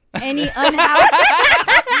government. any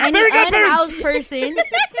unhoused person.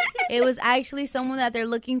 It was actually someone that they're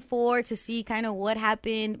looking for to see kind of what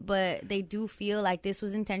happened, but they do feel like this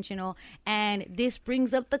was intentional. And this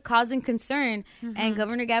brings up the cause and concern. And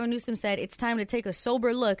Governor Gavin Newsom said it's time to take a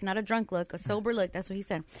sober look, not a drunk look, a sober look. That's what he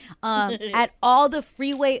said. At all the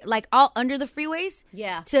freeway, like all under the freeways.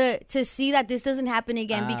 Yeah. To see that this doesn't happen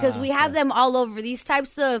again, because we have them all over. These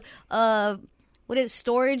types of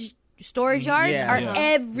storage yards are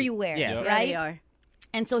everywhere, Yeah, right? they are.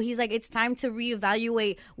 And so he's like, it's time to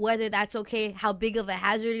reevaluate whether that's okay, how big of a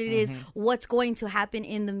hazard it is, what's going to happen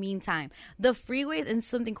in the meantime. The freeways, and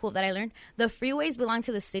something cool that I learned, the freeways belong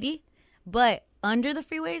to the city, but under the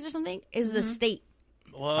freeways or something is the state.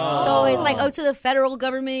 Whoa. So it's like up to the federal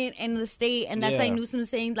government and the state, and that's why Yeah. Newsom's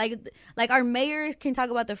saying like our mayor can talk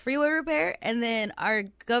about the freeway repair, and then our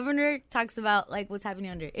governor talks about like what's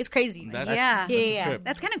happening under. It's crazy. Yeah. That's a Yeah. trip.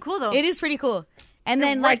 That's kind of cool, though. It is pretty cool. And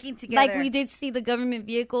They're then like working together. we did see the government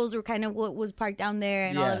vehicles were kind of what was parked down there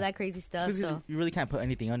and all Yeah. of that crazy stuff. Because So you really can't put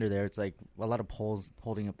anything under there. It's like a lot of poles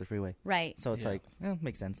holding up the freeway. right. So it's like,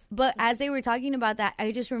 makes sense. But as they were talking about that,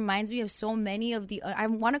 it just reminds me of so many of the I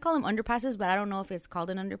want to call them underpasses, but I don't know if it's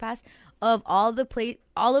called an underpass, of all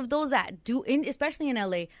of those that do, especially in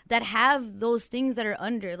LA, that have those things that are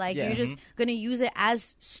under. Like you're just gonna use it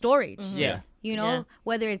as storage. Yeah. You know,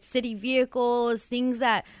 whether it's city vehicles, things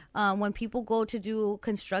that when people go to do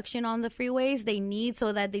construction on the freeways, they need,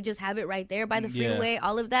 so that they just have it right there by the freeway,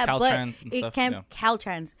 all of that. Caltrans but and it stuff, can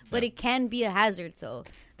Caltrans, but it can be a hazard. So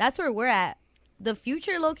that's where we're at. The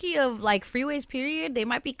future, low-key, of like freeways, period, they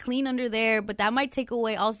might be clean under there, but that might take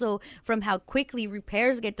away also from how quickly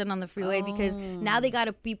repairs get done on the freeway, because now they got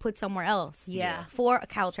to be put somewhere else. Yeah. For a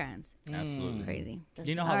Caltrans. Absolutely. Crazy. Do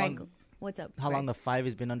you know All how right, long? what's up? How long Greg? the 5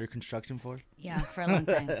 has been under construction for? Yeah, for a long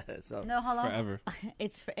time. So No, how long? Forever.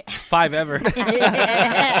 It's for, 5 ever.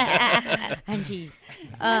 Angie.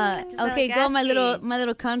 Just Okay, like go my asking.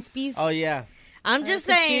 little conspies. Oh yeah, I'm just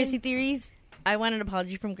Conspiracy saying. theories. I want an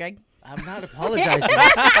apology from Greg. I'm not apologizing.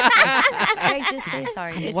 Greg, just say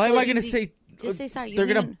sorry. It's Why so am I gonna easy. say? Just say sorry. You They're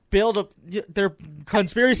don't gonna even- build up their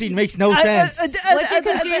conspiracy. Makes no sense. What's your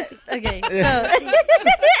conspiracy? Okay,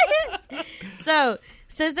 so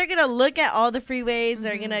says they're gonna look at all the freeways.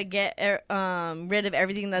 They're gonna get rid of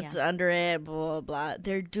everything that's under it. Blah blah blah.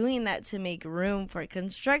 They're doing that to make room for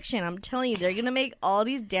construction. I'm telling you, they're gonna make all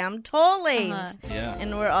these damn toll lanes, Yeah.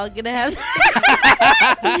 and we're all gonna have.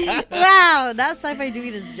 Wow, that's sci-fi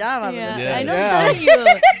doing his job. I'm gonna say. Yeah. I know. Yeah. I'm telling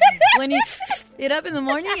you. When you it up in the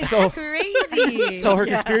morning, it's So- crazy. So her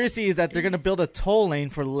conspiracy is that they're gonna build a toll lane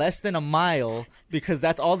for less than a mile because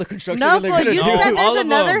that's all the construction No, they're fool, gonna you do. said All there's of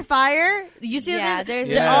another them. fire. You see Yeah, there's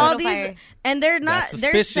there's all a these, fire. and they're not. That's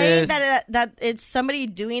They're saying suspicious. that it's somebody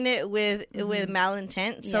doing it with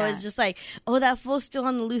malintent. So Yeah. it's just like, oh, that fool's still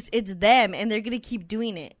on the loose. It's them, and they're gonna keep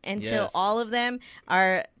doing it until Yes. all of them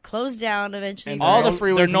are closed down eventually. And All the the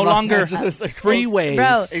freeways they're in no Los longer Angeles are closed. freeways. Bro,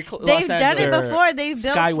 Los they've done it Angeles. before. They've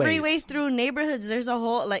built Skyways. freeways through neighborhoods. There's a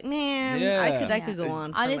whole I Yeah. could go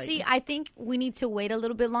on. for, Honestly, like, I think we need to wait a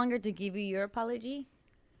little bit longer to give you your apology.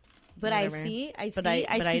 But Whatever. I see But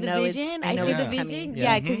I the know it's- vision. I I know see it's the coming. vision. Yeah.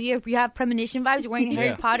 Yeah, because you have premonition vibes. You're wearing a Harry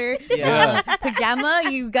Yeah. Potter Yeah. pajama.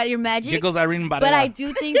 You got your magic. Giggles Irene Barrera. But I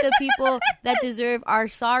do think the people that deserve our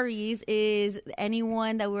sorries is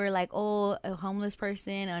anyone that were like, oh, a homeless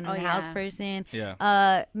person, an unhoused yeah. person.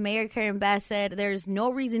 Yeah. Mayor Karen Bass said there's no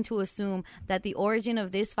reason to assume that the origin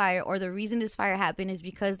of this fire or the reason this fire happened is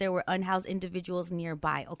because there were unhoused individuals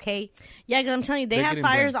nearby. Okay. yeah, because I'm telling you, they They're have getting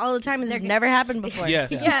fires blamed. all the time, and this never happened before.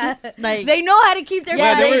 Yes. Yeah. Like They know how to keep their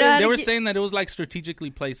Yeah, fire. they know how They to were keep- saying that it was like strategically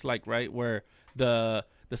placed, like right where the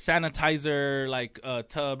sanitizer like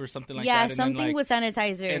tub or something like Yeah, that. something and then, like, with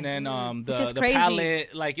sanitizer. and then Which is the crazy.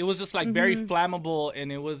 pallet, like it was just like very flammable,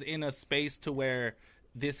 and it was in a space to where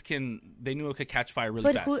they knew it could catch fire really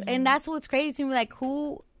But fast. and that's what's crazy to me. Like,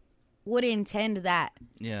 who would intend that?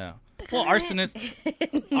 Yeah. Well, arsonists.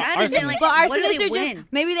 I understand, like, But what do arsonists they are win? just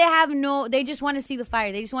maybe they just want to see the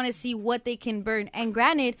fire. They just want to see what they can burn. And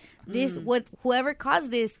granted, this whoever caused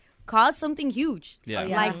this caused something huge. Yeah.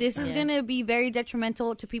 Like this is gonna be very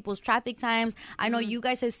detrimental to people's traffic times. I know you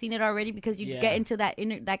guys have seen it already because you get into that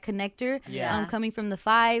that connector Yeah. coming from the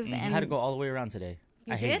 5 I and had to go all the way around today.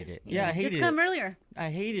 I did? hated it. Yeah, I hated Just come it. earlier. I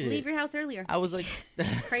hated Leave it. your house earlier. I was like,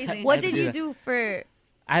 Crazy. what had to did do you that. do for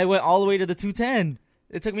I went all the way to the 210.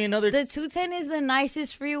 It took me another, the 210 is the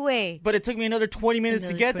nicest freeway but it took me another 20 minutes to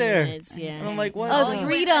Another get 20 there. minutes, yeah. And I'm like, what? of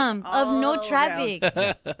freedom of no all traffic.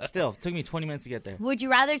 Still, it took me 20 minutes to get there. Would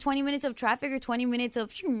you rather 20 minutes of traffic or 20 minutes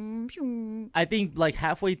of shoom, shoom? I think like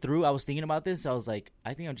halfway through, I was thinking about this. I was like,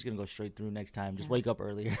 I think I'm just gonna go straight through next time. Just wake up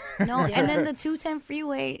earlier. No, and then the 210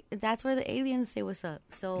 freeway, that's where the aliens say what's up.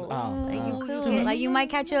 So like you could, like you might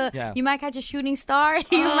catch a shooting star.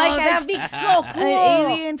 You might catch that'd be so an cool.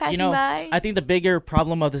 alien passing You know, by. I think the bigger problem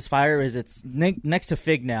of this fire is it's next to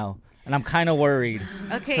Fig now, and I'm kind of worried.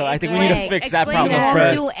 Okay, So I think we need to Greg, fix that explain problem You that.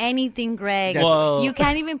 won't first. do anything, Greg. Whoa. You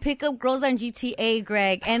can't even pick up girls on GTA,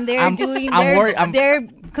 Greg, and they're I'm doing worried- their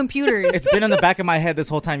computers. It's been in the back of my head this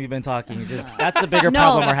whole time you've been talking. Just that's the bigger No,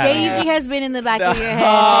 problem we're having. Daisy has been in the back of your head since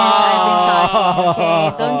I've been talking.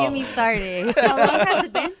 Okay, don't get me started. How long has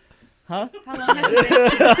it been? Huh? How long has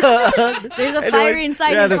it been? There's a fire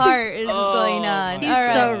inside yeah, his there's- heart. Is what's going on? He's All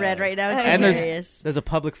right. so red right now. It's And hilarious. there's a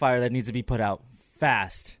public fire that needs to be put out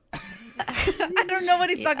fast. I don't know what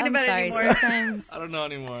he's talking I'm about sorry. anymore. Sometimes. I don't know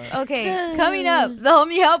anymore. Okay, coming up, the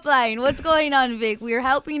homie helpline. What's going on, Vic? We're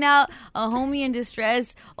helping out a homie in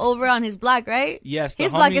distress over on his block, right? Yes,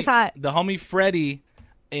 his block is hot. The homie Freddie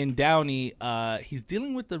in Downey, he's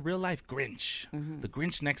dealing with the real life Grinch, the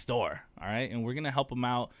Grinch next door. All right, and we're gonna help him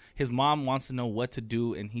out. His mom wants to know what to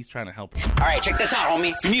do, and he's trying to help her. All right, check this out,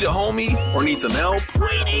 homie. You need a homie or need some help?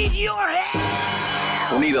 We need your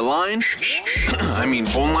help. Or need a line? I mean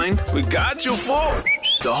phone line? We got you for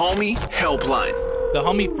the homie helpline. The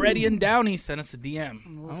homie Freddie in Downey sent us a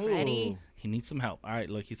DM. Freddie. He needs some help. All right,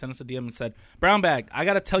 look, he sent us a DM and said, "Brown Bag, I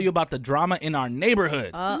gotta tell you about the drama in our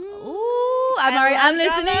neighborhood." Ooh, I'm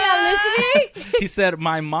listening. I'm listening. He said,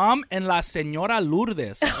 "My mom and La Señora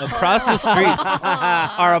Lourdes across the street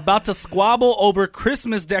are about to squabble over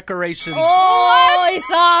Christmas decorations." Oh,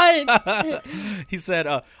 it's on. He said,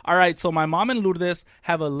 all right, so my mom and Lourdes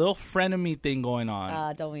have a little frenemy thing going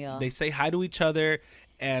on. Don't we all? They say hi to each other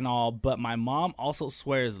and all, but my mom also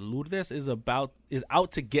swears Lourdes is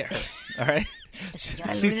out to get her. All right.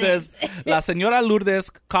 She says La Señora Lourdes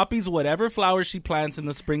copies whatever flowers she plants in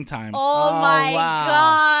the springtime. Oh my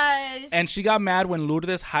gosh. And she got mad when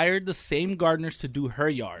Lourdes hired the same gardeners to do her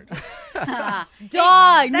yard.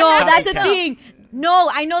 Dog. No, that's a up. thing. No,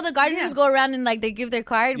 I know the gardeners go around and like they give their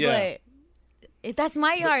card, Yeah. but that's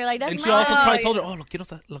my yard. Like that's And my she also yard. probably told her, "Oh, lo quiero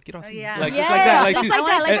así." yeah. Like Yeah, just like that. just she- like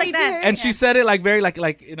that. Like and, they did her. and she said it like very like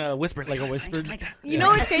in a whisper, like a whisper. You know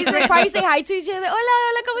what's crazy? They probably say hi to each other. Hola,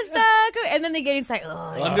 hola, ¿cómo está? And then they get inside.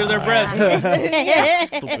 Oh, Under their breath.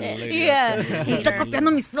 Stupid lady. yeah. Está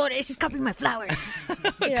copiando mis flores. She's copying my flowers.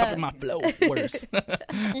 Cover my flowers.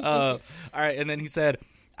 All right, and then he said,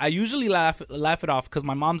 "I usually laugh it off because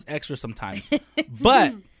my mom's extra sometimes,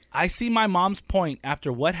 but I see my mom's point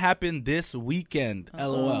after what happened this weekend.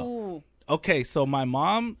 LOL." Okay, so my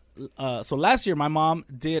mom. So last year, my mom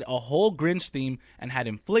did a whole Grinch theme and had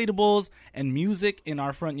inflatables and music in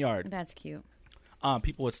our front yard. That's cute.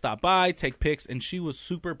 People would stop by, take pics, and she was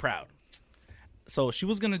super proud. So she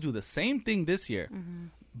was going to do the same thing this year. Mm-hmm.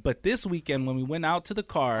 But this weekend, when we went out to the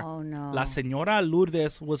car, La Señora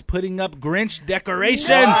Lourdes was putting up Grinch decorations.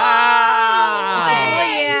 Wow.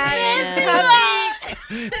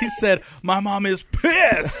 He said, my mom is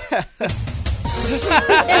pissed. They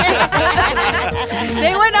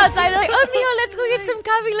went outside, like, oh, mijo, let's go get some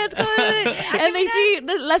coffee, let's go. And they see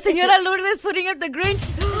La Señora Lourdes putting up the Grinch.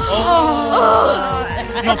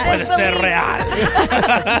 No puede ser real.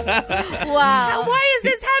 Wow. Why is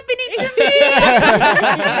this happening to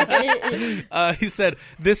me? He said,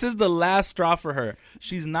 this is the last straw for her.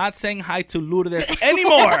 She's not saying hi to Lourdes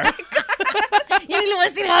anymore. Yo ni le voy a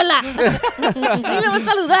decir hola. Ni le voy a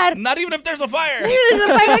saludar. Not even if there's a fire. Not even if there's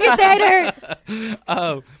a fire, I can say hi to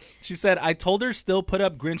her. She said, I told her still put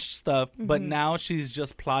up Grinch stuff, but now she's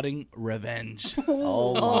just plotting revenge.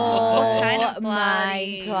 Oh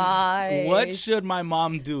my God. What should my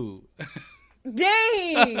mom do?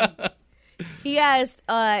 Dang. He asked,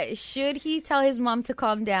 should he tell his mom to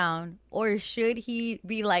calm down? Or should he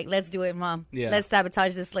be like, let's do it, Mom. Yeah. Let's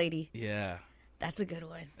sabotage this lady. Yeah. That's a good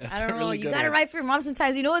one. That's I don't a know. really You good got to one. write for your mom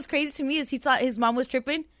sometimes. You know what's crazy to me is he thought his mom was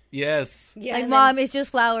tripping. Yes. Yeah, Like, Mom, it's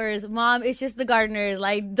just flowers. Mom, it's just the gardeners.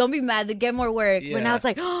 Like, don't be mad. They get more work. Yeah. But now it's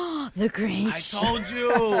like, oh, the Grinch. I told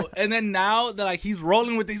you. And then now that like he's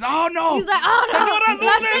rolling with these. Oh no. He's like, oh no, Señora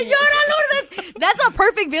La Lourdes. Señora Lourdes. That's a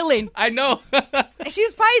perfect villain. I know.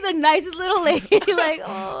 She's probably the nicest little lady. Like,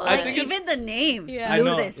 oh. I think even the name. Yeah. I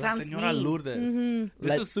know. Lourdes La sounds Señora mean. Lourdes. Mm-hmm.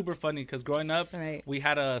 This is super funny because growing up, Right. we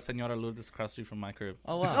had a Señora Lourdes across the street from my crib.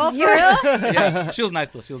 Oh wow. Oh, for real? Yeah, she was nice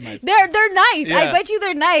though. She was nice. They're nice. Yeah. I bet you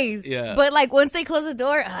they're nice. Yeah. But like once they close the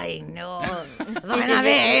door, I know. Van a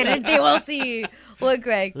ver, they will see. What,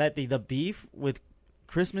 Greg? Letty, the beef with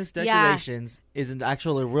Christmas Yeah. decorations is an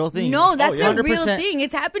actual real thing. No, that's Oh, yeah. a real 100%. thing.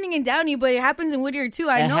 It's happening in Downey, but it happens in Whittier too.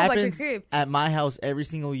 I It know about your happens crib. at my house every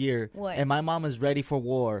single year. What? And my mom is ready for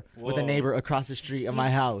war with a Whoa. neighbor across the street of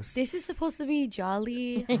my house. This is supposed to be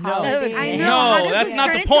jolly. I holiday. know. No, How does that's this not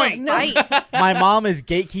turn the into a point. fight? My mom is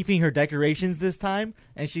gatekeeping her decorations this time,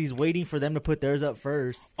 and she's waiting for them to put theirs up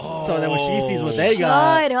first. So that when she sees what they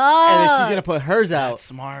got, Shut and up. then she's gonna put hers out. That's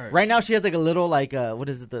smart. Right now, she has like a little like what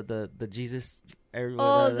is it the Jesus?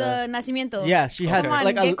 Oh, the nacimiento. Yeah, she has Come on,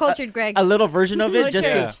 like get cultured, Greg. a little version of it, just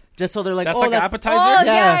Yeah. just so they're like, That's oh, like an that's appetizer. Oh,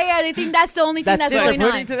 Yeah. yeah. They think that's the only thing That's that's it. going They're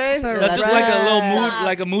on. putting today. That's just like a little mood,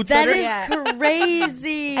 like a mood That setter. is Yeah.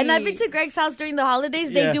 crazy. And I've been to Greg's house during the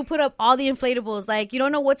holidays. They Yeah. do put up all the inflatables. Like, you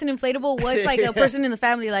don't know what's an inflatable, what's like a person in the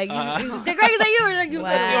family. Like, Greg, is that you? Or like, you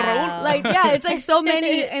Wow. like, yeah, it's like so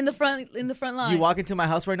many in the front line. You walk into my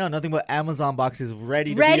house right now, nothing but Amazon boxes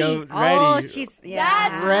ready to Ready. be Oh, ready. she's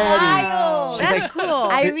That's Ready. wild. She's That's like, cool.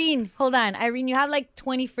 Irene, hold on. Irene, you have like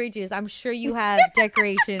 20 fridges. I'm sure you have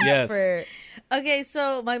decorations Yes. for. Okay,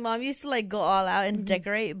 so my mom used to like go all out and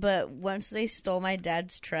decorate, but once they stole my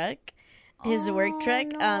dad's truck, his work truck,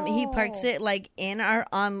 he parks it like in our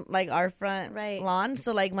our front Right. lawn,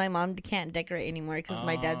 so like my mom can't decorate anymore because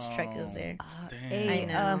my dad's truck is there. Hey, I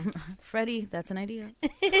know. Freddie, that's an idea.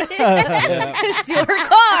 Steal her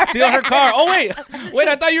car. Steal her car. Oh wait,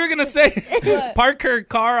 I thought you were gonna say park her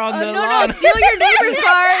car on the No, lawn. steal your neighbor's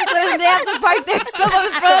car so they have to park their stuff on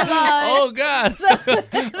the front lawn. Oh God. All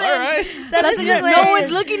right. That La is señora- hilarious. no one's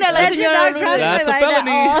looking at La That did señora not Lourdes. cross That's my a mind at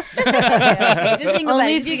felony. all. Okay, just think about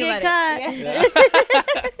Only it. if you Think get about caught. it.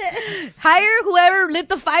 Hire whoever lit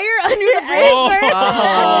the fire under the bridge.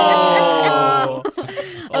 Oh.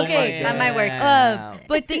 Okay, my that might work.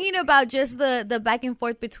 But thinking about just the back and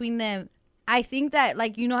forth between them, I think that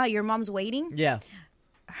like you know how your mom's waiting. yeah,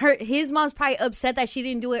 His mom's probably upset that she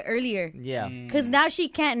didn't do it earlier. yeah. Because now she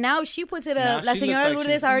can't. Now she puts it Now up. La she looks señora like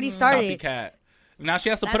Lourdes she's already started. Copycat. Now she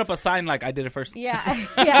has to put up a sign like I did it first. Yeah,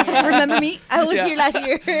 yeah. Remember me? I was Yeah. here last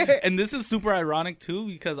year. And this is super ironic too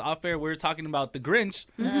because off air we were talking about the Grinch,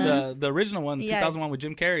 the original one, Yes. 2001 with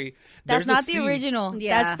Jim Carrey. That's There's a not the scene- original.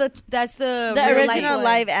 Yeah. That's the The real original one.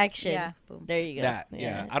 live action. Yeah. Boom. There you go. That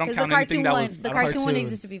yeah, I don't 'Cause count the anything cartoon that one- was the I don't- cartoon one cartoons.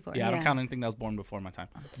 existed before. Yeah, I don't Yeah. count anything that was born before my time.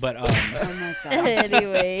 But Oh my God.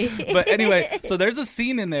 Anyway. but anyway, so there's a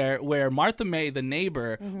scene in there where Martha May, the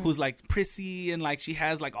neighbor, who's like prissy and like she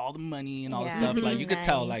has like all the money and all Yeah. the stuff, like you could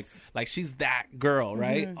tell like she's that girl,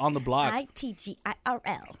 right? On the block.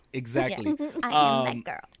 ITGIRL. Exactly. I am that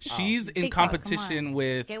girl. She's in TikTok, come competition on.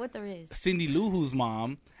 with Get with the wrist. Cindy Lou Who's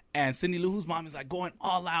mom. And Cindy Lou Who's mom is like going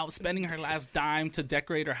all out, spending her last dime to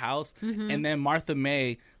decorate her house. And then Martha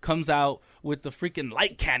May comes out with the freaking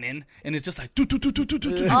light cannon and is just like, and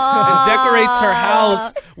decorates her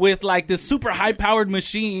house with like this super high powered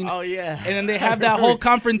machine. Oh yeah. And then they have that whole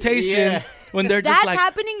confrontation. Yeah. when they're just That's like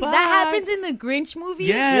happening. "Bye." That happens in the Grinch movie.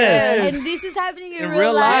 Yes. And this is happening in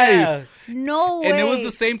real life. life. No way. And it was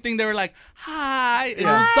the same thing. They were like, "Hi." It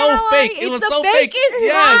Hi, was how so are fake. you? It was It's so the fake. fakest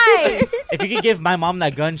Yes. lie. If you could give my mom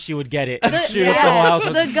that gun, she would get it. And shoot up the whole house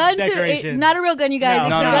with the gun decorations. not a real gun, you guys. No. It's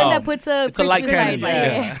No, the no. gun that puts a It's a light Christmas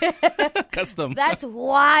cannon. light. Yeah. Custom. That's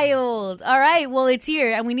wild. All right, well, it's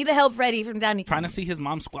here, and we need to help Freddie from Downey. Trying to see his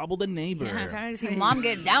mom squabble the neighbor. Yeah, I'm trying to see Mom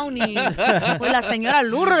get Downey with La Señora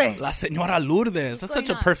Lourdes. La Señora Lourdes. That's such a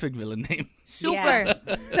going on? perfect villain name. Super.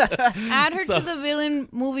 Add her to the villain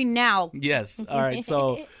movie now. Yes. All right.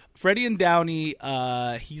 So Freddie and Downey,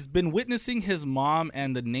 he's been witnessing his mom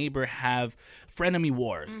and the neighbor have frenemy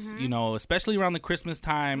wars. You know, especially around the Christmas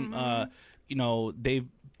time. You know, they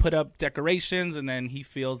put up decorations, and then he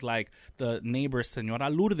feels like the neighbor,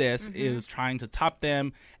 Señora Lourdes, is trying to top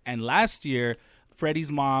them. And last year,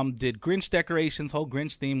 Freddie's mom did Grinch decorations, whole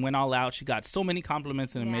Grinch theme, went all out. She got so many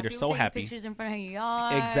compliments, and it made her so happy. Pictures in front of her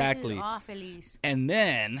yard. Exactly. She was all feliz. And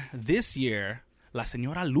then this year, La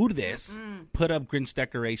Señora Lourdes put up Grinch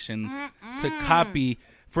decorations to copy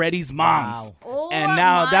Freddie's mom's. Wow. Oh, and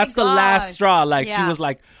now my that's the last gosh. straw. Like, she Yeah. was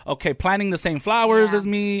like, okay, planting the same flowers Yeah. as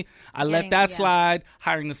me. I let that slide.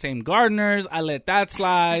 Hiring the same gardeners. I let that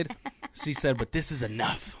slide. She said, but this is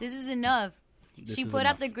enough. This is enough. This She is put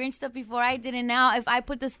enough. out the Grinch stuff before I did, and now if I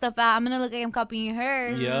put the stuff out, I'm going to look like I'm copying her.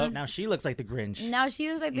 Yep. Now she looks like the Grinch. Now she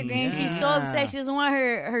looks like the Grinch. She's so upset. She doesn't want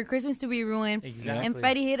her Christmas to be ruined. Exactly. And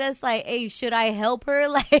Freddie hit us like, hey, should I help her?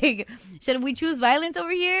 Like, should we choose violence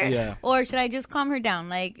over here? Yeah. Or should I just calm her down?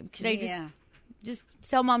 Like, should I just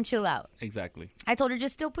tell Mom chill out? Exactly. I told her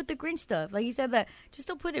just still put the Grinch stuff. Like he said that, just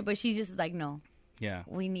still put it. But she just is like, no, Yeah.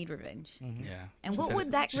 we need revenge. Yeah. And She what said-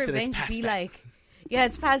 would that she said it's revenge past be that. like? Yeah,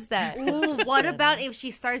 it's past that. Ooh, what about if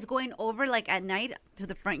she starts going over like at night to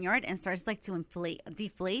the front yard and starts like to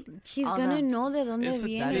deflate? She's all gonna the- know de donde It's- that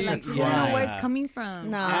viene. is Like, a- she's gonna know where yeah. it's coming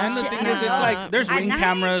from. No. And the thing is, it's No. like, there's At ring night?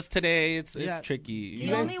 cameras today. It's Yeah. tricky. You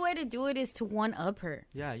The know? only way to do it is to one up her.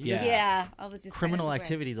 Yeah, you Yeah. guys- Yeah, I was just Criminal trying to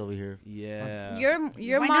activities over here. Yeah.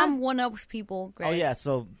 Your Why mom not? one ups people. Greg. Oh yeah,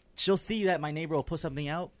 so she'll see that my neighbor will put something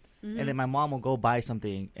out, and then my mom will go buy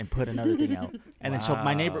something and put another thing out, and then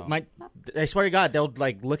my neighbor, I swear to God, they'll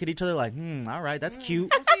like look at each other like, all right, that's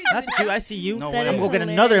cute, that's cute. I see you. No I'm way. gonna go get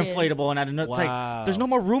another inflatable, and at another, it's Wow. like, there's no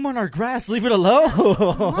more room on our grass. Leave it alone.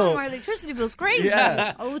 Mom, our electricity bill's crazy.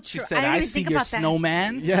 Yeah. Oh, She true. said, didn't I even see think your about that.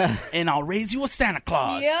 snowman, Yeah. and I'll raise you a Santa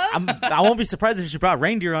Claus. I won't be surprised if she brought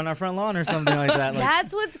reindeer on our front lawn or something like that. Like,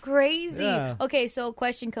 That's what's crazy. Yeah. Okay, so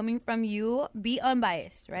question coming from you. Be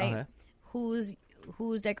unbiased, right? Okay.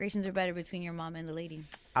 Whose decorations are better between your mom and the lady?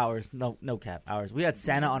 ours, no cap, ours. We had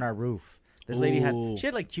Santa on our roof. This lady had Ooh.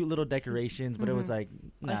 like cute little decorations, but it was like,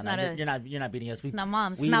 nah, It's nah, not us. you're not beating us. It's not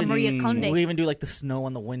Mom's. we It's not even- Maria Conde. We even do like the snow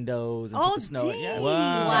on the windows and Oh, put the snow. Yeah, dang.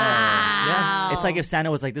 Wow. yeah. It's like if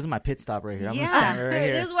Santa was like, "This is my pit stop right here. I'm Yeah. gonna stand right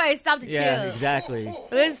here." This is where I stopped to Yeah, chill. exactly.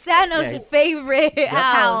 This is Santa's Yeah. favorite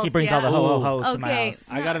house. He brings all the ho ho hos to my Okay. house.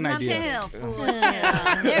 I got an idea. Chill, fool,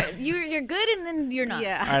 You're good, and then you're not.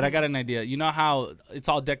 Yeah. All right, I got an idea. You know how it's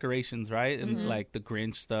all decorations, right? And like the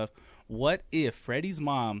Grinch stuff. What if Freddie's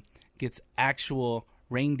mom gets actual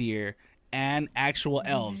reindeer and actual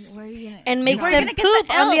elves? Where are you gonna? And makes We're them gonna get poop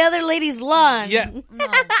the on the elf. other lady's lawn. Yeah, No,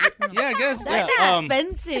 yeah, I guess. that's yeah.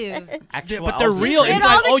 expensive. Actual but they're elves. real. Get It's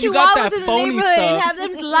all like, the oh, you got chihuahuas that in the phony neighborhood and stuff. have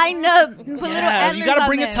them lined up and put little Yeah, antlers you gotta on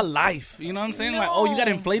bring them. it to life. You know what I'm saying? Like, oh, you got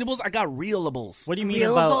No. inflatables? I got realables. What do you mean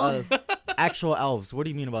about actual elves? What do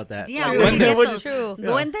you mean about that? Yeah, True. what do you get True. those? True.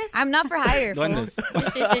 Duendes? I'm not for hire. fool. Duendes.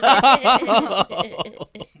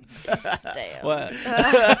 Damn. What? Let's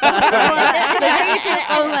take it to the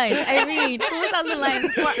phone lines. Irene, who's on the line?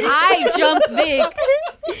 Before I jump Vic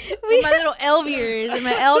with my little elf ears and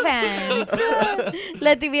my elf hands.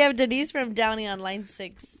 Letty, we have Denise from Downey on line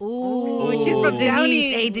 6. Ooh, she's from Denise.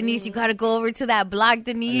 Downey. Hey, Denise, you gotta go over to that block,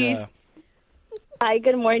 Denise. Yeah. Hi,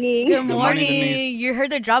 good morning. Good morning, morning. Denise. You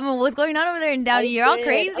heard the drama. What's going on over there in Downey? You're all did.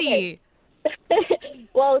 crazy.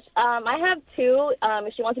 Well, I have two.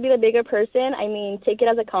 If she wants to be the bigger person, I mean, take it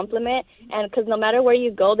as a compliment. And because no matter where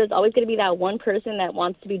you go, there's always going to be that one person that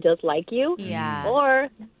wants to be just like you. Yeah. Or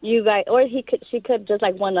you guys, or she could just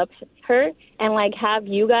like one up her and like have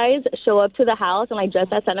you guys show up to the house and like dress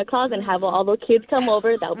as Santa Claus and have all those kids come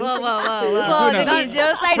over. That would be Whoa, whoa, whoa, Well, whoa. Denise,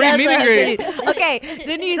 don't sign Free up meet for and us, greet. Denise. Okay,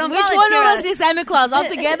 Denise, Don't which one volunteer of us us. is Santa Claus? All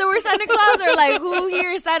together we're Santa Claus, or like who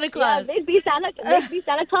here is Santa Yeah, Claus? they'd be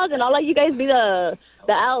Santa Claus and all of you guys be the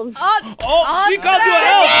elves. Oh, she called you an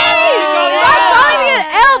elf. Stop calling me an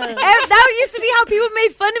elf. That used to be how people made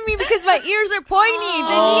fun of me because my ears are pointy.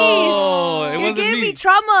 Oh, it Denise, you're wasn't giving me me.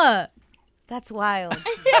 trauma. That's wild.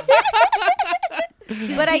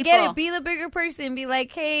 But I get it. Be the bigger person. Be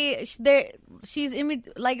like, hey, she's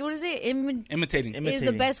like, what is it? Imitating. Is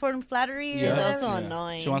the best form of flattery. It's also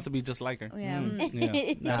annoying. She wants to be just like her. Yeah.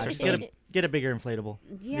 That's her son. Get a bigger inflatable.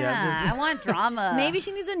 Yeah, I want drama. Maybe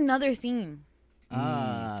she needs another theme.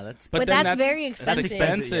 But that's very expensive. That's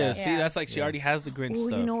expensive. Yeah. See, that's like she already has the Grinch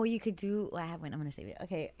stuff. You know what you could do? I'm gonna save it.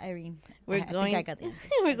 Okay, Irene. We're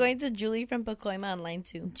going to Julie from Pacoima on line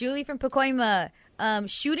 2. Julie from Pacoima.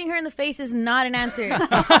 Shooting her in the face is not an answer.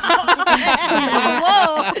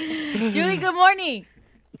 Whoa, Julie. Good morning.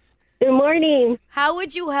 Good morning. How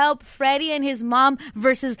would you help Freddie and his mom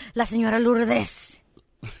versus La Señora Lourdes?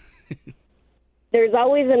 There's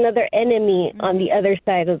always another enemy on the other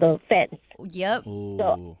side of the fence. Yep.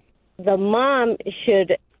 So the mom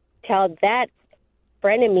should tell that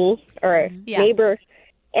frenemy or neighbor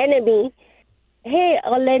enemy, hey,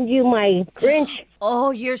 I'll lend you my Grinch.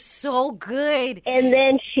 Oh, you're so good. And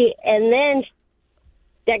then she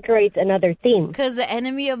decorates another theme. Because the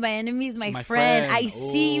enemy of my enemy is my friend. I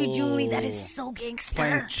see you, Julie. That is so gangster.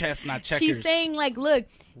 Playing chess, not checkers. She's saying, like, look,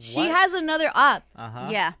 she has another op.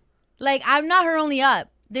 Yeah. Like, I'm not her only op.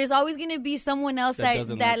 There's always going to be someone else that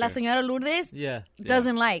like La Señora Lourdes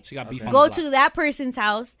doesn't like. She got beef on Go the block. to that person's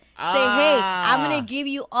house. Say, hey, I'm going to give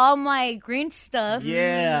you all my Grinch stuff.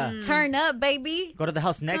 Yeah. Turn up, baby. Go to the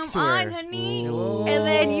house next Come to her. on, honey. And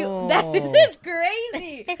then this is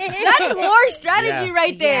crazy. That's war strategy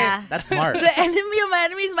right there. Yeah. That's smart. The enemy of my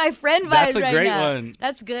enemy is my friend vibes That's a right great now. one.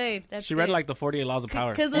 That's good. She read like the 48 Laws of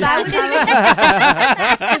Power. Because what I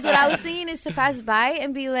was thinking is to pass by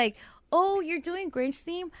and be like, oh, you're doing Grinch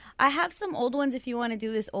theme? I have some old ones if you want to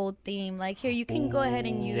do this old theme. Like, here, you can go ahead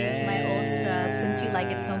and use my old stuff since you like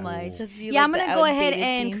it so much. I'm going to go ahead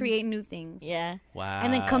and create new things. Yeah. Wow.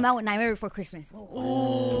 And then come out with Nightmare Before Christmas.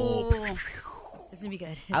 Ooh. It's going to be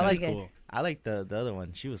good. I like cool. I like the other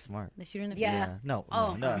one. She was smart. The shooter in the face? Yeah. No.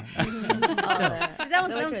 That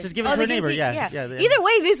one, just give it to her neighbor. Yeah. Either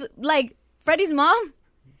way, this, like, Freddie's mom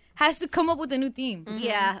has to come up with a new theme.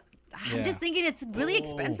 Yeah. I'm just thinking it's really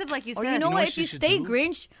expensive, like you said. Or you know what? If you stay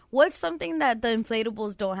Grinch, what's something that the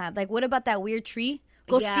inflatables don't have? Like, what about that weird tree?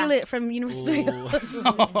 Go steal it from Universal Studios. Go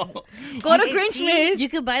to Grinchmas. You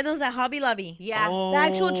could buy those at Hobby Lobby. Yeah. The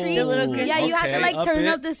actual tree. The little Grinch. Yeah, you have to like turn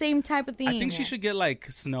up the same type of thing. I think she should get like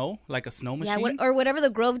snow, like a snow machine. Yeah, or whatever the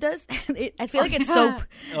Grove does. I feel like it's soap.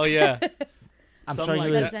 Oh yeah. I'm Something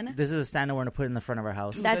showing like you this is a Santa we're gonna put in the front of our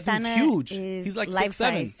house. That Santa huge. He's like life 6'7",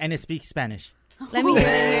 size. And it speaks Spanish. Let me hear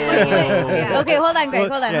it. Okay, hold on, Greg.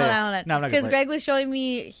 Hold on. No, I'm not because Greg was showing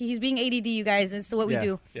me he's being ADD. You guys, it's what we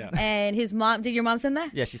do. Yeah. And his mom. Did your mom send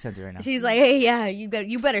that? Yeah, she sent it right now. She's like, hey, yeah,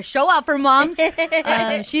 you better show up for moms.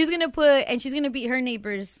 She's gonna beat her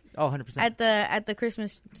neighbors. Oh, 100%. At the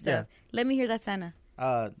Christmas stuff. Yeah. Let me hear that Santa.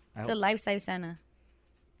 It's a life size Santa.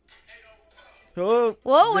 Oh,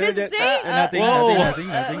 whoa, what does it say? Nothing. Why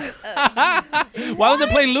was it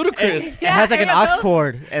playing Ludacris? It has like an aux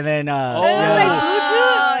cord, and then Like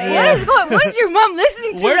Bluetooth? What is your mom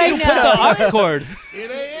listening to Where right do you now? put the aux cord?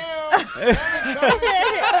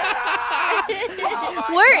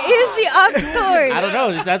 Where is the aux cord? I don't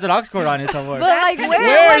know. That's an aux cord on it somewhere. But like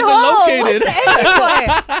Where is it located? What's the entry point?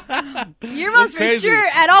 Your mom's for crazy. sure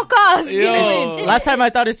at all costs. Yo. Give it in. Last time I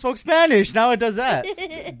thought it spoke Spanish. Now it does that.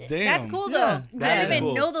 Damn. That's cool though. Yeah, I that didn't is even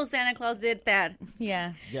cool. know those Santa Claus did that.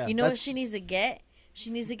 Yeah. You know what she needs to get? She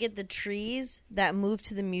needs to get the trees that move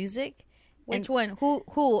to the music. Which one?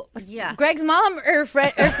 Who? Yeah. Greg's mom or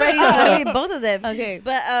Freddie's I mom? mean, both of them. Okay.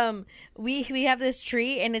 But we have this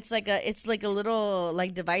tree, and it's like a little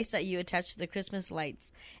like device that you attach to the Christmas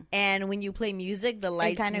lights, and when you play music, the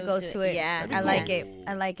lights It kind of move goes to it. Yeah, I like it.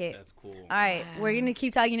 I like it. That's cool. All right, we're gonna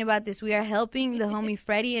keep talking about this. We are helping the homie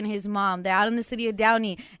Freddie and his mom. They're out in the city of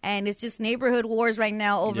Downey, and it's just neighborhood wars right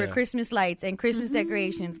now over Christmas lights and Christmas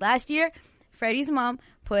decorations. Last year, Freddie's mom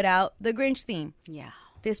put out the Grinch theme. Yeah.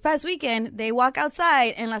 This past weekend, they walk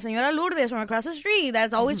outside, and La Señora Lourdes from across the street,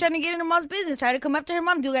 that's always trying to get in her mom's business, try to come after her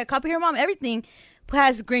mom, copy her mom, everything,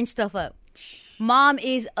 has Grinch stuff up. Mom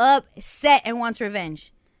is upset and wants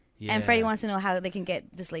revenge. Yeah. And Freddie wants to know how they can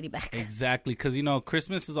get this lady back. Exactly, because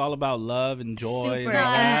Christmas is all about love and joy Super. and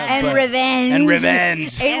all that, And but- revenge. And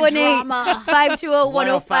revenge.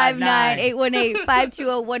 818-520-1059.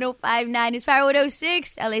 818-520-1059. It's Power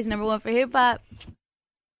 106, LA's number one for hip hop.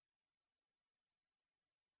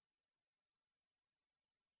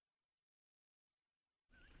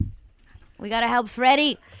 We gotta help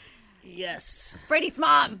Freddie. Yes. Freddie's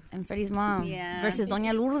mom. And Freddie's mom. Yeah. Versus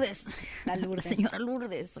Doña Lourdes. La Señora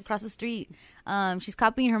Lourdes across the street. She's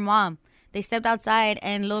copying her mom. they stepped outside,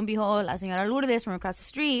 and lo and behold, La Señora Lourdes from across the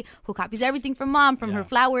street, who copies everything from mom, from her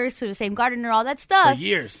flowers to the same gardener, all that stuff. For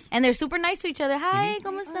years. And they're super nice to each other. Hi,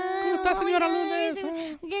 ¿cómo estás? ¿Cómo estás, Señora Lourdes?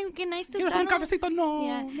 Qué nice to ¿Quieres un cafecito? No.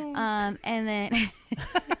 Yeah. No. And then...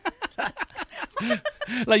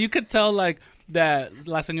 Like, you could tell, like, that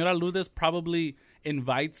La Señora Lourdes probably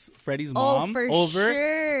invites Freddie's mom for over.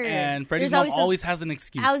 Sure. And Freddie's There's mom always has an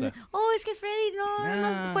excuse. Es que Freddie no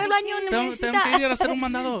fue al baño. Tengo que ir a hacer un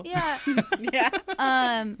mandado.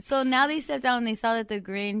 Yeah. So now they stepped down and they saw that the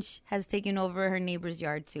Grinch has taken over her neighbor's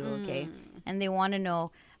yard too, okay? And they want to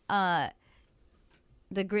know, the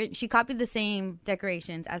Grinch, she copied the same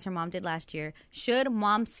decorations as her mom did last year. Should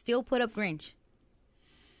mom still put up Grinch?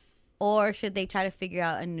 Or should they try to figure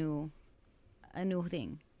out a new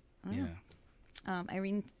thing? Yeah.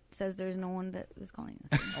 Irene says there's no one that is calling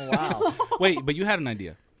us. Oh, wow. Wait, but you had an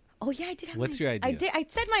idea. Oh, yeah, I did have What's your idea? I did. I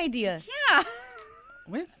said my idea. Yeah.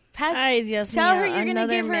 What? Tell her you're going to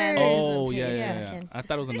give her... Oh, yeah. I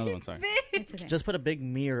thought it was another one, sorry. It's okay. Just put a big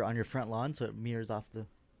mirror on your front lawn so it mirrors off the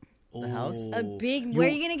house. A big... Where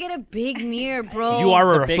are you going to get a big mirror, bro? You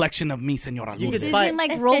are a reflection of me, Señora Lourdes. This isn't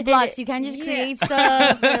like Roblox. You can't just create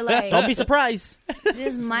stuff. Or like, don't be surprised.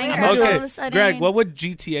 This Minecraft all of a sudden. Greg, what would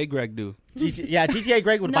GTA Greg do? GTA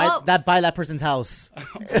Greg would buy that person's house. Oh,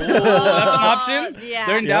 that's an option? Yeah.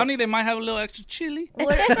 They're in Downey. They might have a little extra chili.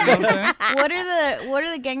 What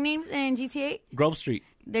are the gang names in GTA? Grove Street.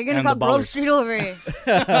 They're going to call Grove Street over here.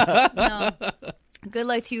 No. Good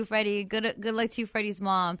luck to you, Freddie. Good luck to you, Freddie's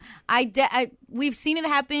mom. We've seen it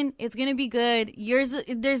happen. It's gonna be good.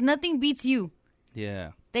 There's nothing beats you.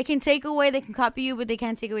 Yeah. They can take away, they can copy you, but they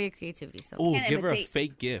can't take away your creativity. So give her a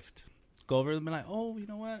fake gift. Go over and be like, oh, you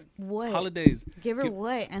know what? What? It's holidays. Give her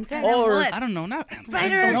what? Or I don't know, not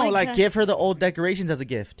Spider. No, like give her the old decorations as a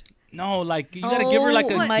gift. No, like you gotta give her like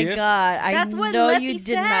a gift. Oh my god! That's what know Leffy you did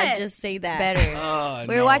said. not just say that. Better.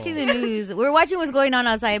 We're watching the news. We're watching what's going on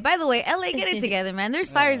outside. By the way, LA, get it together, man.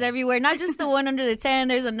 There's fires everywhere. Not just the one under the 10.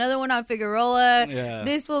 There's another one on Figueroa. Yeah.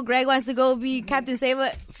 This fool Greg wants to go be Captain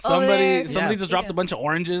Sava. Somebody just dropped a bunch of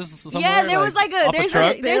oranges. Somewhere, yeah, there was like there's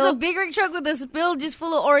a a bigger truck with a spill just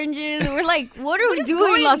full of oranges. And we're like, what are we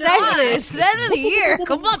doing in Los Angeles? The end of the year.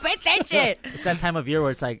 Come on, pay attention. It's that time of year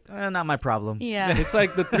where it's like, not my problem. Yeah. It's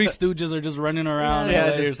like the Three Stooges are just running around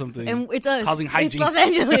LA or something. And it's us. Causing hijinks. It's Los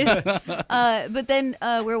Angeles. But then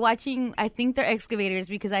we're watching, I think they're excavators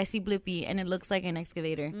because I see Blippi and it looks like an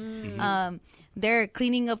excavator. Mm-hmm. They're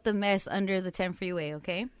cleaning up the mess under the 10 freeway,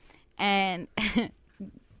 okay? And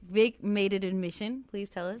Vic made an admission. Please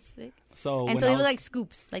tell us, Vic. So they look like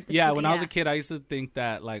scoops. Like the when I was a kid, I used to think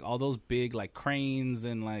that like all those big like cranes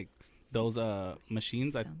and like those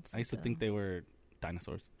machines, I used to think they were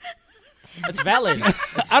dinosaurs. It's valid.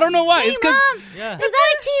 I don't know why. Hey, it's cause, Mom, is that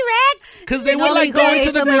a T-Rex? Because they would like go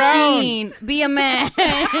into the ground. Machine. Be a man.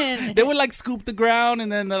 They would like scoop the ground and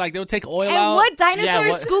then they would take oil out. And what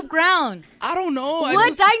dinosaurs scoop ground? I don't know.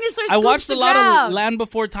 What dinosaurs I watched a lot ground? of Land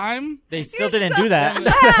Before Time. They still didn't do that.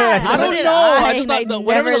 I don't know. I just thought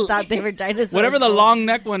never thought they were dinosaurs. Whatever the long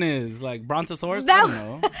neck one is, like Brontosaurus. I don't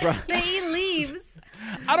know. They eat leaves.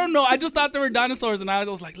 I don't know. I just thought they were dinosaurs, and I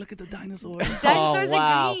was like, "Look at the dinosaurs." Dinosaurs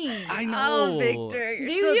are green. I know. Oh, Victor, you're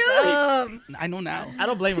Do you? dumb. I know now. I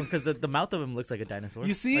don't blame him because the mouth of him looks like a dinosaur.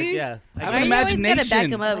 You see? I have an imagination. Back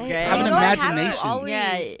him up, Greg. I have an imagination.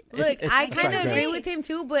 Yeah. Look, I kind of Greg. agree with him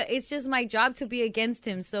too, but it's just my job to be against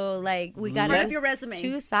him. So like, we gotta Rep your resume.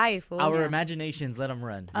 choose side. Fool. Our imaginations let them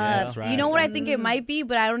run. That's right. You know what I think it might be,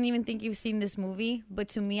 but I don't even think you've seen this movie. But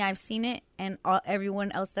to me, I've seen it, and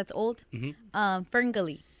everyone else that's old.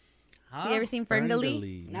 Ferngully. You ever seen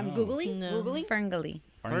Ferngully? No. I'm Googling. No. Googling. Ferngully.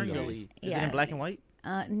 Ferngully. Is it Yeah. in black and white?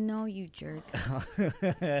 No, you jerk.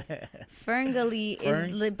 Ferngully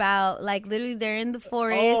is about like literally they're in the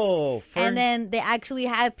forest, and then they actually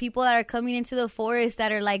have people that are coming into the forest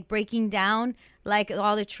that are like breaking down like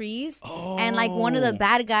all the trees, and like one of the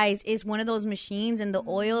bad guys is one of those machines, and the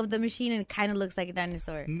oil of the machine, and it kind of looks like a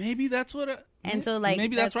dinosaur. Maybe that's what. And so like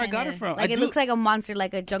maybe that's where I got it from. Like it looks like a monster,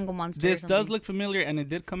 like a jungle monster. This does look familiar, and it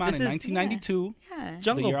did come out in 1992. Yeah.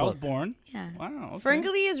 Jungle the year I was Book. born. Yeah. Wow. Okay.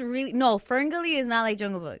 Ferngully is really Ferngully is not like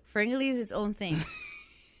Jungle Book. Ferngully is its own thing.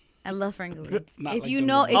 I love Ferngully. It's not If like you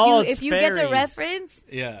Jungle know, Book. if you get the fairies. reference,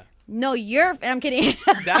 Yeah. no, I'm kidding.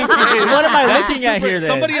 That's What am I looking at here then?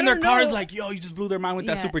 Somebody in their I don't car is know. like, yo, you just blew their mind with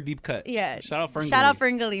that Yeah. super deep cut. Yeah. Shout out Ferngully. Shout out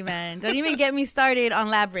Ferngully, man. Don't even get me started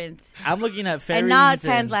on Labyrinth. I'm looking at fairies. And not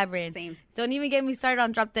Pan's Labyrinth. Same. Don't even get me started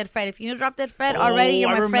on Drop Dead Fred. If you know Drop Dead Fred, already you're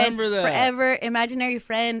I my friend remember that. forever. Imaginary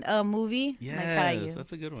friend movie. Yes, Like, shout out you.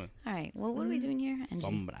 that's a good one. All right. Well, what are we doing here? Angie?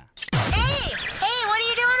 Sombra. Hey, what are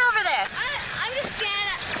you doing over there? I'm just standing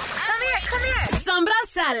up. Come here. Sombra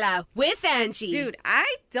Sala with Angie. Dude,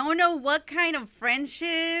 I don't know what kind of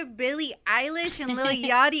friendship Billie Eilish and Lil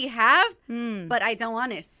Yachty have, but I don't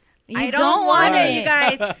want it. I don't want it, you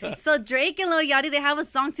guys. So Drake and Lil Yachty, they have a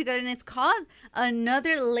song together, and it's called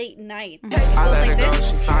Another Late Night. I let her go,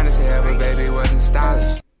 she fine as hell, but baby wasn't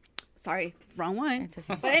stylish. Sorry, wrong one.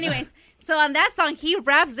 But anyways, so on that song, he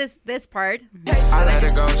raps this part. I let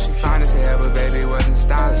her go, she fine as hell, but baby wasn't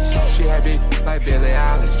stylish. She had big like Billie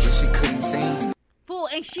Eilish, but she couldn't sing. Fool,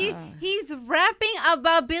 and he's rapping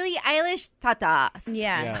about Billie Eilish tatas.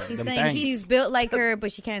 Yeah, he's saying she's built like her,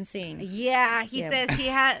 but she can't sing. Yeah, he says she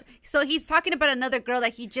had. So he's talking about another girl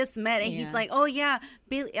that he just met, and he's like, "Oh yeah,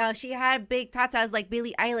 she had big tatas like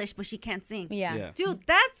Billie Eilish, but she can't sing." Yeah. Dude,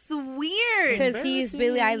 that's weird. Because he's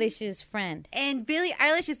Billie Eilish's friend, and Billie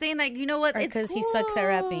Eilish is saying like, you know what? Because he sucks at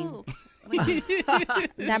rapping.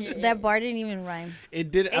 that bar didn't even rhyme.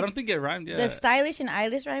 It did. I don't think it rhymed. Yeah. The stylish and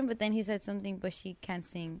Eilish rhyme, but then he said something, but she can't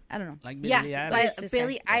sing. I don't know. Like Billie Eilish. Like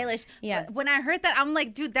Billie Eilish. Yeah. But when I heard that, I'm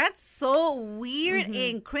like, dude, that's so weird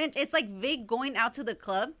and cringe. It's like Vic going out to the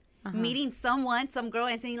club, meeting some girl,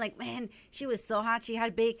 and saying like, man, she was so hot. She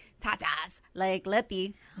had big tatas like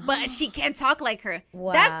Letty, but she can't talk like her.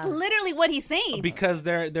 Wow. That's literally what he's saying. Because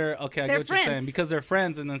they're okay. I get what friends. you're saying. Because they're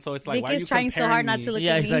friends, and then so it's like, Vic why are you is trying so hard not to look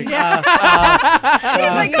at me. He's like,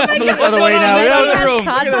 I'm look the other way now. Look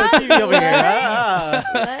at the TV over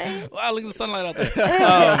here. Wow, look at the sunlight out there.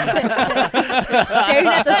 Staring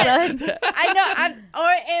at the sun. I know.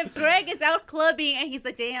 Or if Greg is out clubbing and he's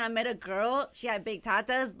like, damn, I met a girl. She had big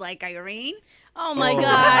tatas like Irene. Oh my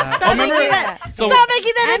gosh. Stop making that. So Stop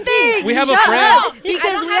making that a thing. We have a friend.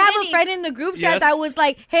 Because we have a friend in the group chat that was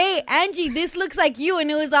like, hey, Angie, this looks like you. And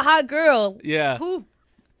it was a hot girl. Yeah. Who?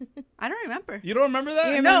 I don't remember. You don't remember that?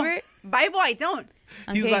 You remember? No. Bible, I don't.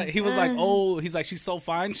 He was like, she's so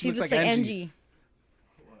fine. She looks like Angie.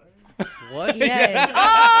 What? Yes.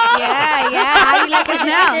 Oh! Yeah. How do you like us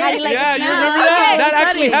now? How do you like us now? You remember that? That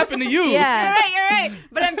actually happened to you. Yeah. You're right.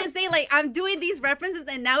 But I'm just saying, like, I'm doing these references,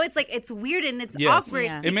 and now it's like, it's weird and it's awkward.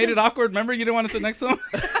 Yeah. It made it awkward. Remember, you didn't want to sit next to him?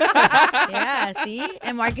 Yeah, see?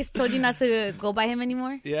 And Marcus told you not to go by him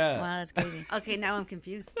anymore? Yeah. Wow, that's crazy. Okay, now I'm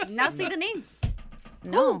confused. Now say the name.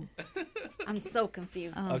 No. I'm so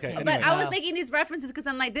confused. Oh, okay. Anyway. But I was making these references because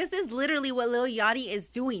I'm like, this is literally what Lil Yachty is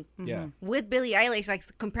doing with Billie Eilish, like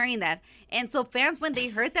comparing that. And so fans, when they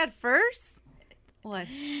heard that first, what?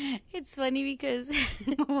 It's funny because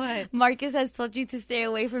what? Marcus has told you to stay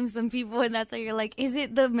away from some people, and that's why you're like, is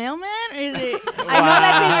it the mailman or is it? I know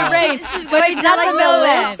that's in your brain, but it's not the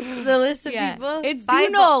mailman. The list of people. It's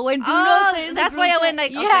Duno. When Duno said that's why I went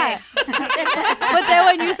like, yeah. But then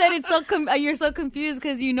when you said it's so, you're so confused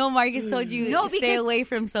because you know Marcus told you to stay away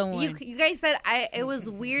from someone. You guys said it was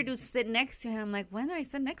weird to sit next to him. I'm like, when did I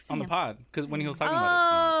sit next to him? On the pod, because when he was talking about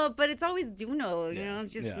it. Oh, but it's always Duno, you know,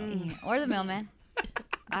 just or the mailman.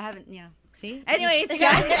 I haven't, See? Anyways, guys.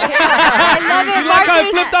 I love it, You like how I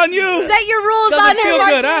Marcus. flipped on you. Set your rules Doesn't on her, feel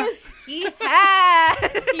Marcus. good, huh? He has.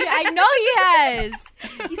 I know he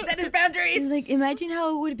has. He set his boundaries. He's like, imagine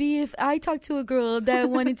how it would be if I talked to a girl that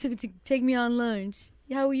wanted to take me on lunch.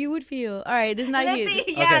 How you would feel. All right, this is not you.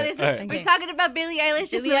 We're talking about Billie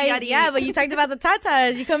Eilish. Billie Eilish, yeah, but you talked about the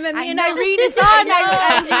tatas. You come at me and I I read a song.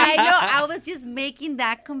 I know. I was just making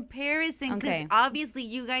that comparison because Okay. obviously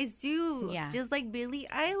you guys do. Yeah. Just like Billie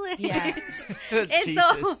Eilish. Yeah.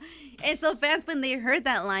 And so fans, when they heard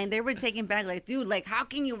that line, they were taken back. Like, dude, like, how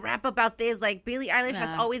can you rap about this? Like, Billie Eilish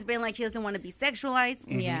has always been like she doesn't want to be sexualized.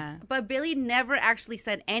 Yeah. But Billie never actually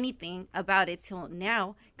said anything about it till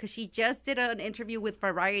now because she just did an interview with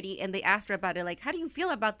Variety and they asked her about it. Like, how do you feel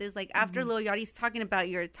about this? Like, after Lil Yachty's talking about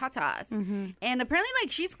your tatas. And apparently,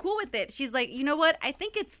 like, she's cool with it. She's like, you know what? I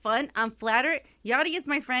think it's fun. I'm flattered. Yachty is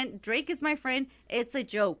my friend. Drake is my friend. It's a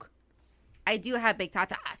joke. I do have big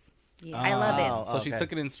tatas. Yeah. I love it. So she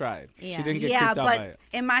took it in stride. Yeah. She didn't get creeped out by it.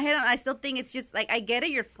 In my head, I still think it's just like I get it,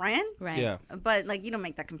 you're friend, Right. Yeah. but like you don't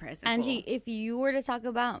make that comparison. Angie, if you were to talk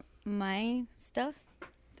about my stuff,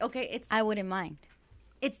 okay, I wouldn't mind.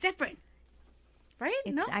 It's different, right?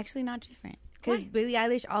 It's No, actually not different because Billie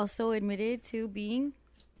Eilish also admitted to being.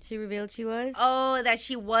 She revealed she was. oh, that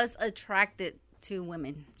she was attracted to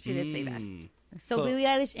women. She did say that. So Billie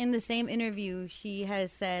Eilish, in the same interview, she has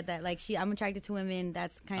said that like I'm attracted to women.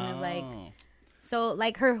 That's kind of like, so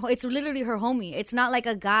like it's literally her homie. It's not like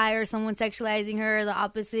a guy or someone sexualizing her. The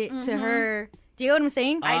opposite to her. Do you know what I'm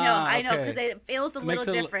saying? I know, because it feels a little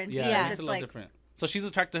different. Yeah, it's a little different. So she's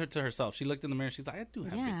attracted to herself. She looked in the mirror. She's like, I do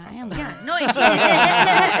have big tatas. Yeah, no,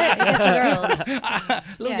 It's girls.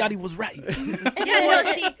 Lil Yachty was right. Yeah,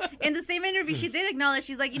 no, she in the same interview she did acknowledge.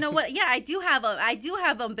 She's like, you know what? Yeah, I do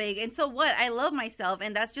have them big, and so what? I love myself,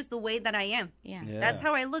 and that's just the way that I am. Yeah. That's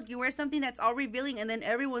how I look. You wear something that's all revealing, and then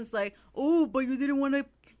everyone's like, oh, but you didn't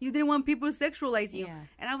want people to sexualize you. Yeah.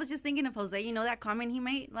 And I was just thinking of Jose. You know that comment he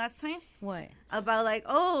made last time What? about like,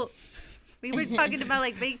 oh, we were talking about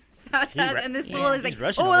like big tatas, and this fool is like,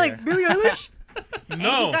 Russian oh, over like Billie Eilish.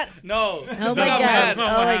 No. No. Oh my god.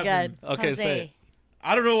 Oh my god. Okay, Jose. say it.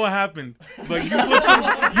 I don't know what happened, but you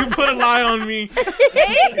put a lie on me.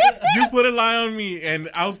 You put a lie on me, and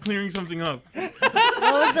I was clearing something up. What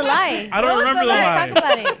was the lie? I don't remember the lie. Talk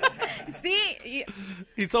about it. See,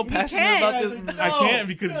 He's so passionate can't. about this. I can't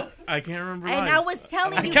because I can't remember and lies. I was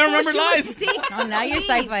telling you, can't remember fool, she lies. was- See, Oh, now you're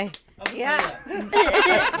sci-fi. yeah.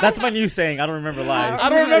 That's my new saying. I don't remember lies. I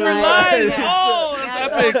don't remember lies. Yeah. Oh,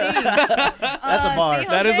 that's epic. That's a bar.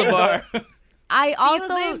 That is a bar. I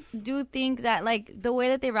also do think that like the way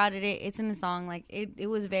that they routed it, it's in the song. Like it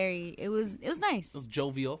was nice. It was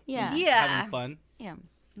jovial. Yeah. Yeah. Having fun. Yeah.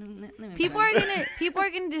 Let me People are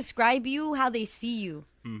gonna describe you how they see you.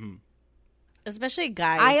 Mm-hmm. Especially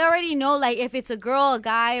guys. I already know, like, if it's a girl, a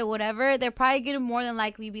guy, or whatever, they're probably gonna more than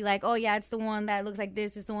likely be like, oh, yeah, it's the one that looks like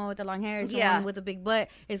this. It's the one with the long hair. It's the one with the big butt.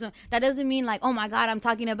 That doesn't mean, like, oh, my God, I'm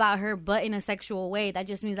talking about her butt in a sexual way. That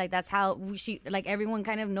just means, like, that's how like, everyone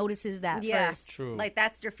kind of notices that first. True. Like,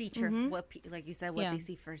 that's their feature. Mm-hmm. Like you said, what they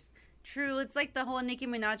see first. True. It's like the whole Nicki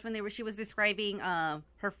Minaj when she was describing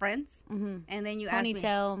her friends. Mm-hmm. And then you asked me.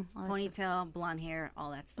 Ponytail, blonde hair, all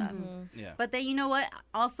that stuff. Mm-hmm. Yeah. But then, you know what?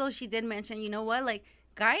 Also, she did mention, you know what? Like,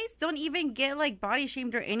 guys don't even get, like, body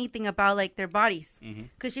shamed or anything about, like, their bodies.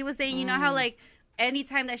 Because she was saying, you know how, like,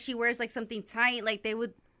 anytime that she wears, like, something tight, like,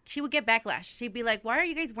 she would get backlash. She'd be like, why are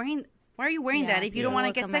you wearing that if you don't want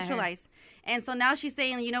to get sexualized? And so now she's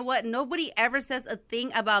saying, you know what? Nobody ever says a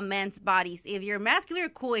thing about men's bodies. If you're masculine,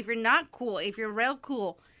 cool. If you're not, cool. If you're real,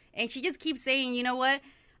 cool. And she just keeps saying, you know what?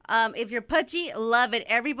 If you're pudgy, love it.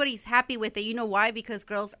 Everybody's happy with it. You know why? Because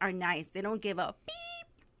girls are nice. They don't give a beep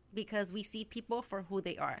because we see people for who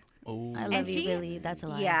they are. Oh, I love you, Billy. That's a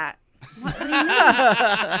lie. Yeah. What do you mean?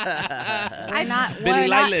 We're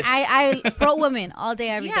not, I pro women all day,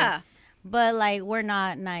 every day. But, like, we're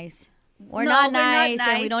not nice. We're not nice,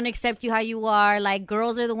 and we don't accept you how you are. Like,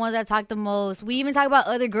 girls are the ones that talk the most. We even talk about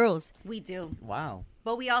other girls. We do. Wow.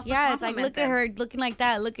 But we also it's like, look at her looking like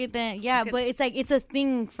that. Look at them. Yeah, but it's like, it's a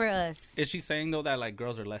thing for us. Is she saying, though, that, like,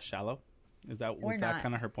 girls are less shallow? Was that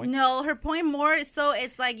kind of her point? No, her point more so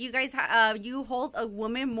it's like you guys you hold a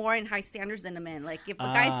woman more in high standards than a man. Like if a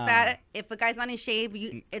guy's fat, if a guy's not in shape,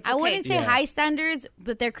 it's okay. I wouldn't say high standards,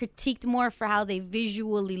 but they're critiqued more for how they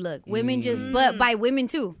visually look. Women but by women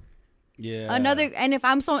too. Yeah.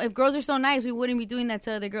 If girls are so nice, we wouldn't be doing that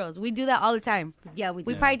to other girls. We do that all the time. Yeah, we do.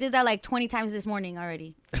 We probably did that like 20 times this morning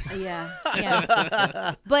already.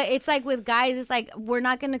 Yeah. But it's like with guys, it's like we're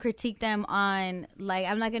not going to critique them on, like,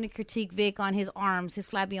 I'm not going to critique Vic on his arms, his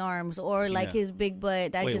flappy arms, or like his big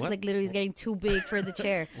butt that like literally is getting too big for the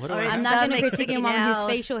chair. I'm not going to critique him on his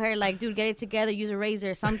facial hair, like, dude, get it together, use a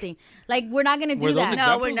razor or something. Like, we're not going to do that.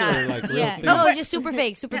 No, we're not. Like no, it's just super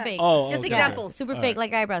fake, super fake. Oh, just examples. Super fake,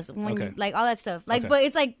 like eyebrows, like all that stuff. Like, but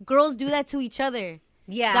it's like girls do that to each other.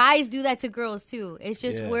 Yeah, guys do that to girls too. It's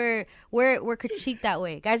just we're critiqued that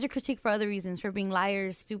way. Guys are critiqued for other reasons, for being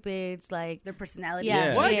liars, stupids, like their personality.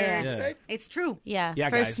 Yeah, What? Yeah. It's true. Yeah, Yeah,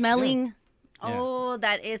 for guys. smelling. Oh,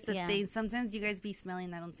 that is the thing. Sometimes you guys be smelling.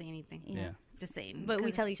 And I don't say anything. Yeah. Just saying. But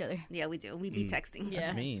we tell each other. Yeah, we do. We be texting. Yeah.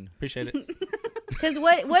 That's mean. Appreciate it. Because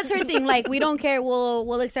what's her thing? Like, we don't care.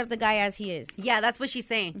 We'll accept the guy as he is. Yeah, that's what she's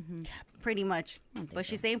saying. Pretty much. But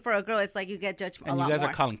she's saying for a girl, it's like you get judged a lot more. And you guys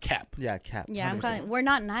are calling cap. Yeah, cap. Yeah, 100%. I'm calling. We're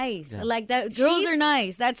not nice. Yeah. Like that. Girls are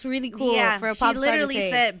nice. That's really cool. Yeah, for a pop she star to literally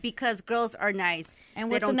say. said because girls are nice.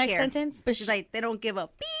 And they what's the don't next care. sentence? But she's like, they don't give a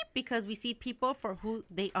beep because we see people for who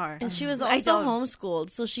they are. And she was also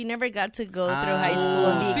homeschooled, so she never got to go through high school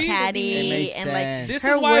and be catty. And like this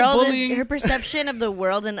her is why world bullying... her perception of the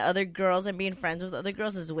world and other girls and being friends with other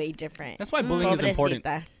girls is way different. That's why bullying is important.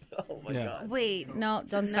 Oh my God. Wait. No,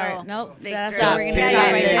 don't start. Nope. That's Just why we're going to kidding.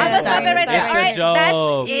 stop right there. I'm gonna stop it right there. It's All a right,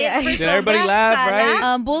 joke. that's it. Did everybody laugh,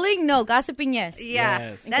 right? Bullying, no. Gossiping, yes. Yeah.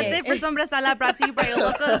 Yes. That's Okay. it for Sombra Sala, brought to you by your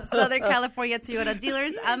local Southern California Toyota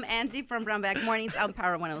dealers. I'm Angie from Brownback Mornings on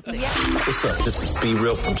Power 106. What's up? This is B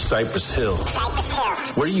Real from Cypress Hill.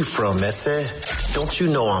 Where you from, Esse? Don't you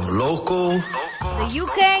know I'm local? The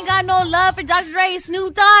UK ain't got no love for Dr. Dre and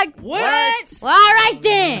Snoop Dogg. What? Well, all right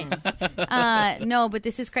then. No, but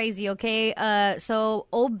this is crazy, okay? So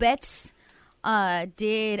Old Bets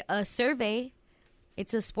did a survey.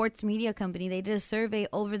 It's a sports media company. They did a survey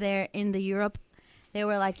over there in the Europe, They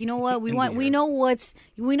were like, you know what? We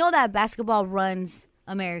know that basketball runs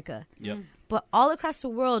America. Yep. But all across the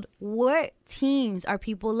world, what teams are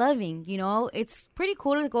people loving? You know, it's pretty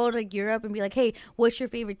cool to go to like Europe and be like, hey, what's your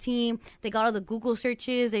favorite team? They got all the Google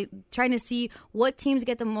searches. They trying to see what teams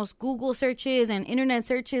get the most Google searches and internet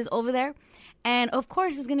searches over there. And of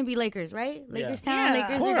course, it's gonna be Lakers, right? Lakers town,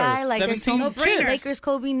 Lakers your guy. Like there's so Lakers,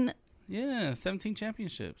 Kobe. Yeah, 17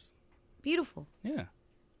 championships. Beautiful. Yeah.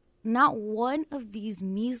 Not one of these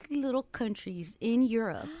measly little countries in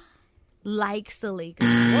Europe likes the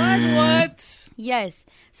Lakers. What? Yes.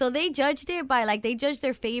 So they judged it by they judged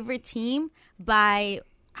their favorite team by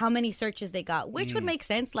how many searches they got, which would make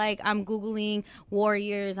sense. Like I'm Googling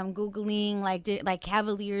Warriors, I'm Googling like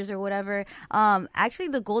Cavaliers or whatever. Actually,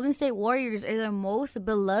 the Golden State Warriors are the most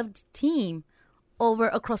beloved team over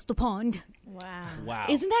across the pond. Wow.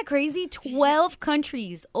 Isn't that crazy? 12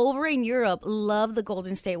 countries over in Europe love the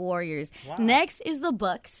Golden State Warriors. Wow. Next is the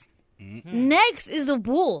Bucks. Mm-hmm. Next is the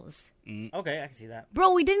Bulls. Okay, I can see that.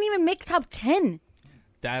 Bro, we didn't even make top 10.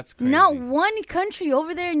 That's crazy. Not one country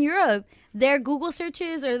over there in Europe, their Google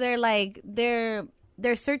searches or their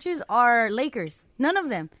searches are Lakers. None of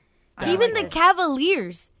them. Even the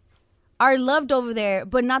Cavaliers are loved over there,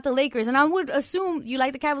 but not the Lakers. And I would assume you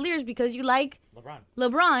like the Cavaliers because you like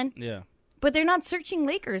LeBron. Yeah. But they're not searching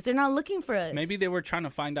Lakers. They're not looking for us. Maybe they were trying to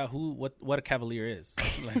find out what a Cavalier is.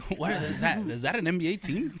 Like, what is that? Is that an NBA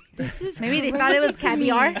team? This is maybe they thought it was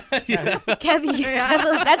caviar.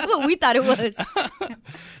 Caviar. That's what we thought it was.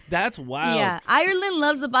 That's wild. Yeah, Ireland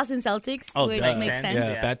loves the Boston Celtics, which makes sense.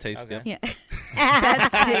 Yeah, bad taste. Okay. Yeah.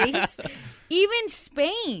 Bad taste. Even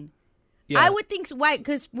Spain. Yeah. I would think why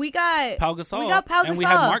because we got Pau Gasol. And we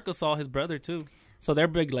had Marc Gasol, his brother too. So they're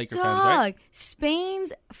big Laker fans, right?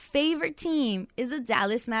 Spain's favorite team is the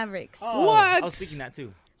Dallas Mavericks. Oh, what? I was thinking that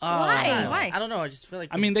too. Why? I don't know. I just feel like...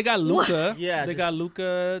 I mean, they got Luka. Yeah. They got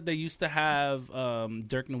Luka. They used to have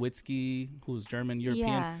Dirk Nowitzki, who's German, European.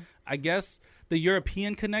 Yeah. I guess the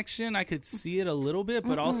European connection, I could see it a little bit,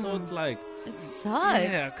 but also it's like... It sucks.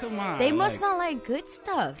 Yeah, come on. They must not like good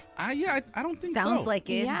stuff. I don't think so. Sounds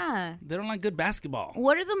like it. Yeah. They don't like good basketball.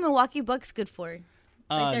 What are the Milwaukee Bucks good for?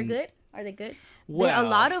 They're good? Are they good? Well,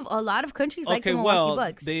 a lot of countries like the Milwaukee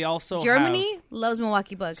Bucks. They also Germany loves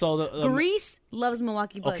Milwaukee Bucks. So Greece loves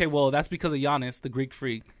Milwaukee Bucks. Okay, well that's because of Giannis, the Greek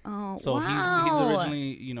freak. Oh, so wow. he's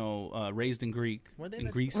originally raised in Greece.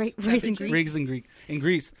 Raised in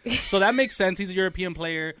Greece. So that makes sense. He's a European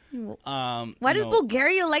player. Why does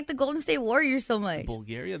Bulgaria like the Golden State Warriors so much?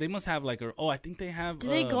 Bulgaria, they must have I think they have. Do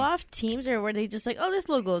they go off teams or were they just like, oh, this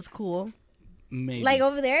logo is cool? Maybe. Like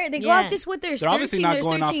over there, they go off just with their They're obviously not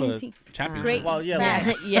going off a championship. Great. Well,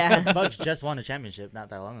 yeah. Bucks just won a championship not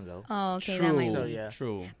that long ago. Oh, okay, True. that might be. So, yeah.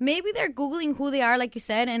 True. Maybe they're Googling who they are, like you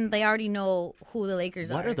said, and they already know who the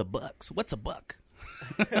Lakers are. What are the Bucks? What's a buck?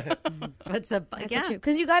 What's a buck? Yeah.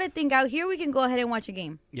 Because you got to think out here, we can go ahead and watch a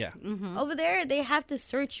game. Yeah. Mm-hmm. Over there, they have to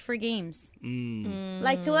search for games.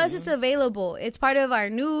 Like to us, it's available. It's part of our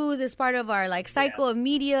news. It's part of our cycle of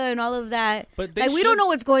media and all of that. But we don't know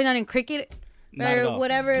what's going on in cricket. Or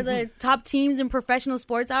whatever the top teams in professional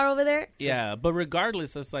sports are over there. Yeah, but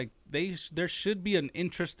regardless, it's like there should be an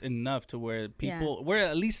interest enough to where people we're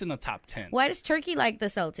at least in the top 10. Why does Turkey like the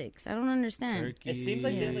Celtics? I don't understand. Turkey, it seems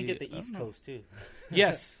like they only get the East Coast too.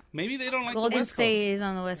 Yes, maybe they don't like Golden the West State Coast. is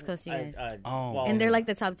on the West Coast, you guys. Well, and they're like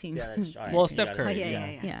the top team. Yeah, that's right. Well, Steph Curry.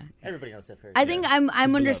 Yeah. Everybody knows Steph Curry. I think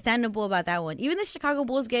I'm understandable about that one. Even the Chicago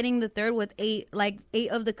Bulls getting the third with eight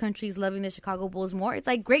of the countries loving the Chicago Bulls more. It's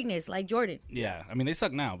like greatness, like Jordan. Yeah, I mean they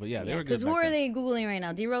suck now, but they were good. Because who are they Googling right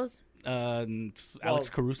now? D-Rose? Alex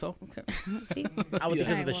Caruso. See? I would think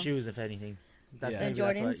because of the shoes, if anything. That's The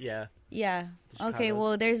Jordans? Yeah. Okay,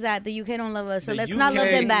 well, there's that. The UK don't love us, so let's not love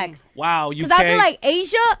them back. Wow, UK. Because I feel like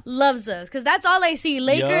Asia loves us. Because that's all I see.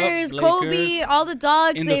 Lakers, Kobe, all the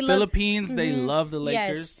dogs. In the Philippines, they love the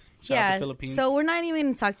Lakers. Yes. Shout out to Philippines. So we're not even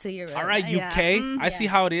going to talk to Europe. All right, UK. I see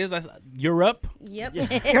how it is. Europe. Yep.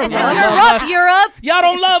 Europe. Y'all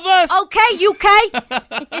don't love us. Okay, UK.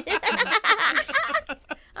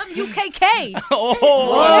 I'm UKK. How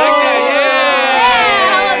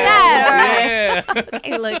about that? All right.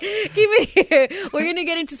 Okay, look. Keep it here. We're going to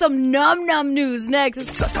get into some num news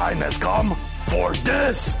next. The time has come for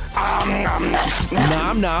this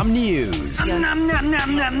nom news.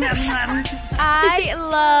 I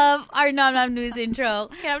love our nom news intro.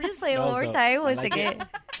 Can I just play it one more time? One second.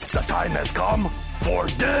 The time has come for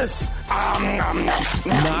this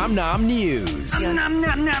nom news.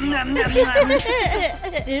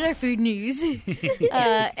 There's our food news.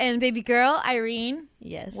 And baby girl, Irene,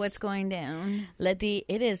 Yes. What's going down? Letty,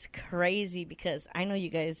 it is crazy because I know you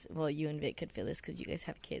guys, well, you and Vic could feel this because you guys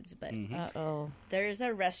have kids, but there's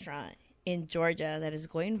a restaurant in Georgia that is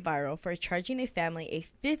going viral for charging a family a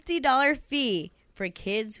 $50 fee for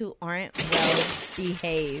kids who aren't well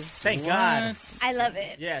behaved. Thank God. I love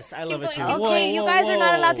it. Yes, I love it too. Okay, you guys are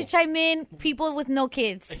not allowed to chime in. People with no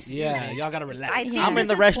kids. Yeah, y'all gotta relax. I'm in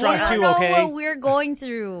the restaurant too, I okay? don't know what we're going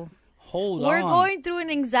through. We're going through an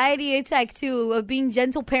anxiety attack too of being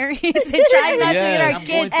gentle parents and trying not to get our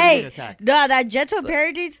kids. Hey, no, that gentle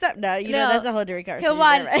parenting stuff. No, you know that's a whole different conversation. Come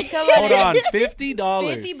on. Hold on, $50.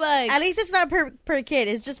 $50. At least it's not per kid.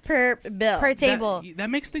 It's just per bill. Per table. That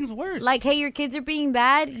makes things worse. Like, hey, your kids are being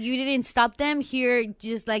bad. You didn't stop them. Here,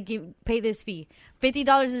 just like pay this fee.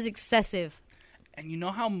 $50 is excessive. And you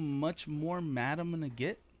know how much more mad I'm gonna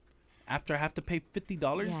get after I have to pay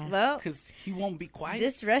 $50? Yeah. Well, because he won't be quiet.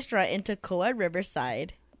 This restaurant in Toccoa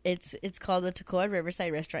Riverside, it's called the Toccoa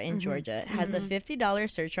Riverside Restaurant in Georgia. It has a $50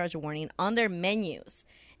 surcharge warning on their menus,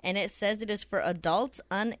 and it says it is for adults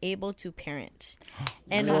unable to parent.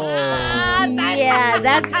 And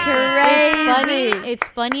that's crazy. It's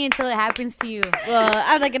funny until it happens to you. Well,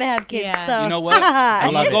 I'm not gonna have kids, so you know what?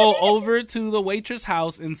 I'm gonna go over to the waitress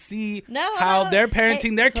house and see how they're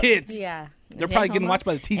parenting their kids. Yeah. They're probably getting watched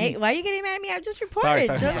by the TV. Hey, why are you getting mad at me? I just reported.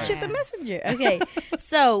 Sorry. Don't shoot the messenger. Okay.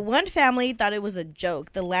 So one family thought it was a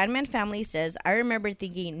joke. The Landman family says, I remember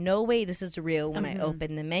thinking, no way this is real when I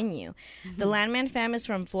opened the menu. The Landman fam is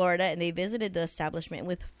from Florida, and they visited the establishment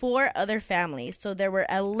with 4 other families. So there were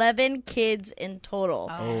 11 kids in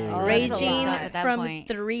total, ranging from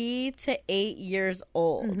 3 to 8 years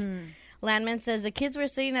old. Landman says the kids were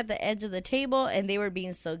sitting at the edge of the table and they were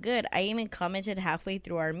being so good. I even commented halfway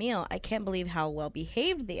through our meal, I can't believe how well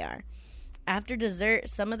behaved they are. After dessert,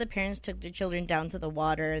 some of the parents took their children down to the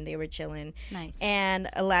water and they were chilling. Nice. And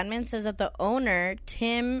Landman says that the owner,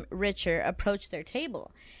 Tim Richer, approached their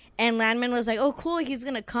table. And Landman was like, oh, cool, he's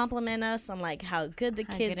going to compliment us on like how good the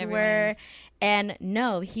kids were. And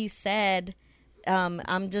no, he said,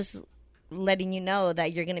 I'm just letting you know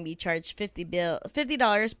that you're going to be charged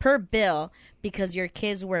 $50 per bill because your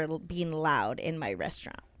kids were being loud in my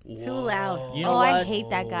restaurant. Too loud. You know I hate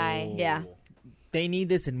that guy. Yeah. They need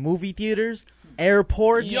this in movie theaters,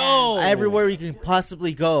 airports, Yo. everywhere you can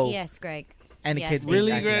possibly go. Yes, Greg. And the kids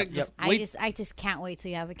really, acting Greg? up. Yep. I just can't wait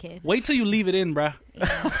till you have a kid. Wait till you leave it in, bruh. For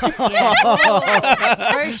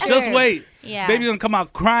sure. Just wait. Yeah. Baby's gonna come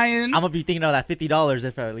out crying. I'm gonna be thinking of that $50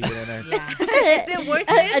 if I leave it in there. Yeah. Is it worth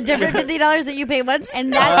it? A different $50 that you pay once?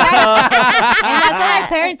 And that's why my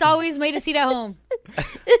parents always made us eat at home.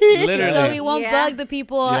 Literally. So we won't bug the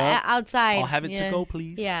people outside. I'll have it to go,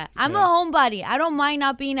 please. Yeah. I'm a homebody. I don't mind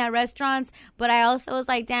not being at restaurants, but I also was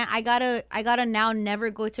like, damn, I gotta now never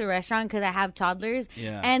go to a restaurant because I have toddlers.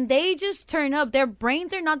 Yeah. And they just turn up. Their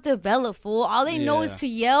brains are not developed, fool. All they know is to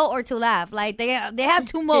yell or to laugh. Like they have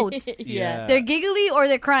 2 modes. Yeah. They're giggly or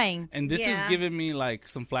they're crying. And this is giving me like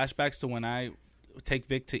some flashbacks to when I take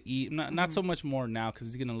Vic to eat. Not so much more now because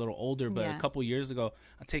he's getting a little older, but a couple years ago,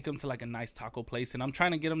 I take him to like a nice taco place, and I'm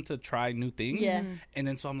trying to get him to try new things. Yeah. And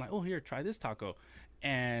then so I'm like, oh, here, try this taco.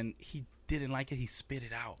 And he didn't like it. He spit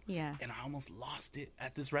it out. Yeah. And I almost lost it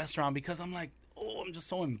at this restaurant because I'm like, oh, I'm just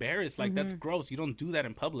so embarrassed. Like, that's gross. You don't do that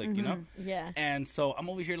in public, you know? Yeah. And so I'm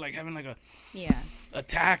over here like having like a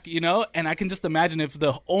attack, you know? And I can just imagine if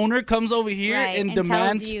the owner comes over here and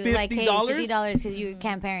demands tells you, $50, like, hey, $50 because you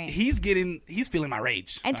can't parent. he's feeling my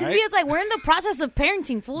rage. And to me, it's like, we're in the process of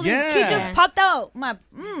parenting, fool. This Yeah. kid just popped out.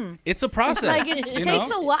 It's a process. Like, it takes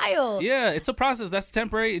a while. Yeah, it's a process. That's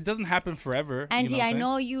temporary. It doesn't happen forever. Angie, you know I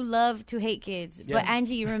know you love to hate kids, but Yes.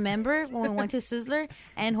 Angie, you remember when we went to Sizzler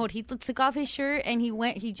and Jorgito took off his shirt and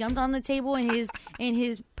he jumped on the table in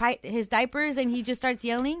his diapers and he just starts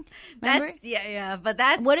yelling? Remember? But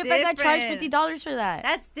that's what if I got charged different. $50 for that?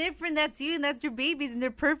 That's different. That's you and that's your babies and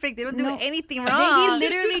they're perfect. They don't do anything Then wrong. he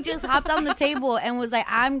literally just hopped on the table and was like,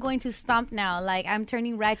 I'm going to stomp now. Like, I'm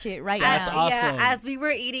turning ratchet right That's now. awesome. Yeah, as we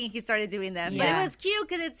were eating, he started doing that. But Yeah. it was cute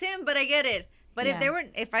because it's him. But I get it. But Yeah.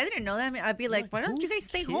 if I didn't know that, I'd be like, why don't you guys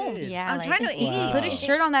stay home? Yeah, I'm like, trying to eat. Put a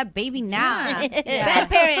shirt on that baby now. Bad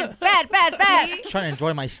parents. Bad. Trying to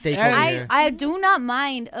enjoy my steak over here. I do not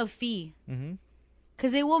mind a fee. Mhm.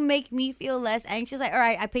 Because it will make me feel less anxious. Like, all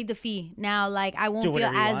right, I paid the fee. Now, like, I won't Do feel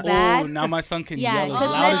whatever you as want. bad. Oh, now my son can Yeah, yell as because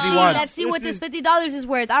loud as he wants. let's see what this $50 is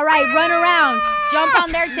worth. All right, run around. Jump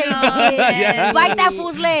on their table. Yeah. Bite that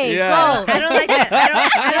fool's leg. Yeah. Go. I don't like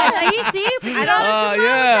that. See? $50.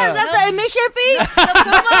 yeah. That's the admission fee?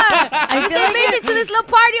 Come on. I feel like admission to this little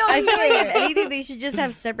party over I feel like if here. anything, they should just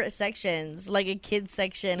have separate sections, like a kids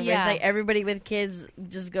section, where it's like everybody with kids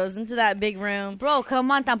just goes into that big room. Bro, come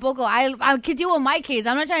on, tampoco. I could deal with my kids. kids.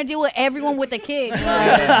 I'm not trying to deal with everyone with a kid.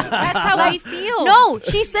 That's how we feel. No,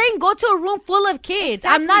 she's saying go to a room full of kids.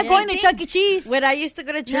 I'm not going to Chuck E. Cheese. When I used to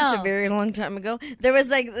go to church a very long time ago, there was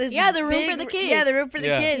like this the room for the kids. Yeah, the room for the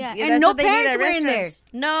kids. Yeah. Yeah, And that's no what they do parents at were in there. restaurants.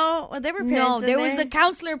 No, there were parents No, in there there. was the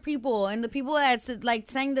counselor people and the people that like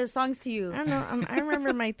sang the songs to you. I don't know. I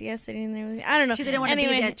remember my tia sitting there with me. I don't know. She didn't want to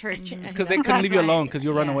be at church. Because they couldn't leave you alone because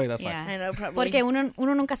you'll run away. That's why. I know, probably. Porque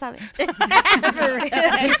uno nunca sabe.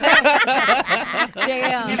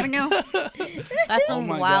 Never know. That's some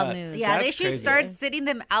wild news. Yeah, That's they should crazy. start sitting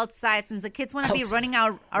them outside since the kids want to be running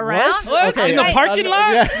out around. What? In the parking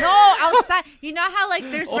lot? Yeah. No, outside. You know how like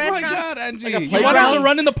there's Oh my restaurants. God, Angie! Like a You want them playground? to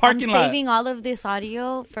run in the parking I'm lot? saving all of this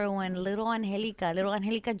audio for when little Angelica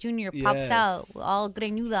Jr. pops Yes. out, all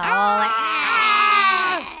greñuda, all like,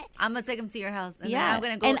 I'm gonna take them to your house. And yeah,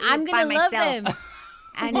 then I'm gonna go and I'm by gonna love myself. them.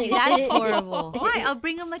 Angie, that's horrible. Why? I'll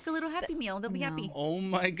bring them like a little Happy Meal. They'll be happy. Oh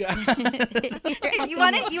my God! You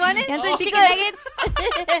want it? You want it? You want some She chicken good. nuggets?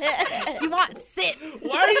 You want sit?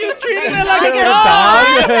 Why are you treating it like a dog?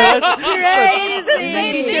 The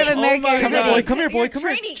future of America. my Come here, God. boy. Come here, boy. Come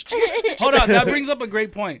here. Training. Hold on, that brings up a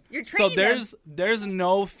great point. You're So training there's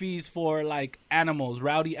no fees for like animals,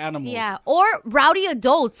 rowdy animals. Yeah, or rowdy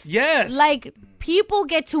adults. Yes. Like people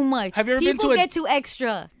get too much. Have you ever been people to a- get too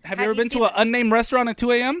extra. Have you ever been to an unnamed restaurant at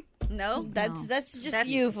 2 a.m.? No. That's just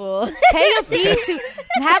you, fool. Pay a fee to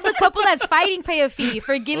have the couple that's fighting pay a fee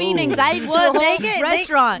for giving anxiety to the whole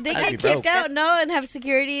restaurant. They I'd get be kicked broke. out, and have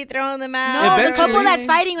security throwing them No, out. the Eventually. couple that's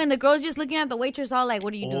fighting when the girl's just looking at the waitress all like,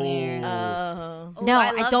 what are you doing here? Oh. No, I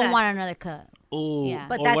I, love don't that. want another cut. Ooh. Yeah.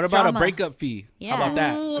 But Or that's what about drama. a breakup fee? Yeah. How about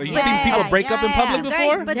that? Ooh, Have you yeah, seen people break up in yeah, public yeah.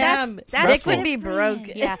 before? But Damn, that's Dick would be broke.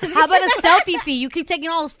 Yeah. How about a selfie fee? You keep taking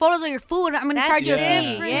all those photos of your food. I'm going to That's charge you a Yeah. fee.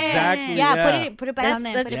 Yeah. Exactly, Yeah, yeah. put it back on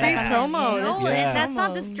them. That's Put it free back on them. promo. Yeah. No, That's and that's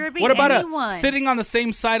not promo. disturbing What about anyone. sitting on the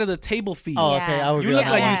same side of the table fee? Oh, Yeah. okay. I would You be look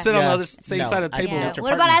like Yeah. you sit on the Yeah. other same No, side of the I table Yeah. with your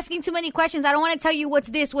What about partner. asking too many questions? I don't want to tell you what's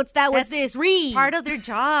this, what's that, what's That's this. Read. Part of their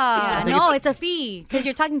job. Yeah, think no, it's- it's a fee because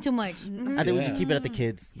you're talking too much. I think we just keep it at the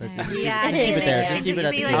kids. Yeah, Just keep it there. Just keep it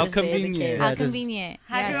at the Just How kids. convenient. How just- convenient.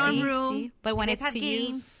 Have your own room. But when You it's guys to have you,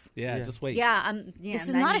 games. Yeah, Yeah. just wait. Yeah, yeah. this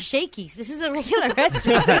is not a Shakey's. This is a regular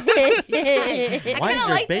restaurant. Why is your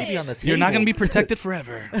like baby it. on the table? You're not going to be protected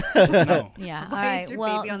forever. No. Yeah. All Why right. is your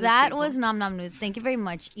Well, baby on the that table? was Nom Nom News. Thank you very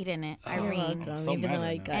much, Irene. Irene. so Even mad though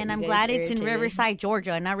right I now. got And you I'm guys glad it's in irritated. Riverside,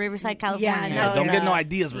 Georgia, and not Riverside, California. no, Don't get no. no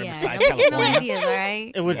ideas, Yeah, Riverside, don't get no California. ideas, all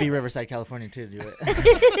right? It would be Riverside, California, too, to do it.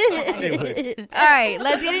 All right,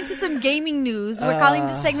 let's get into some gaming news. We're calling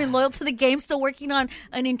this segment Loyal to the Game. Still working on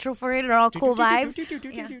an intro for it. Are all cool vibes?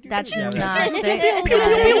 That's not the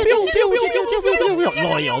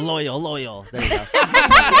Loyal. There you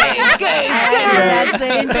go. That's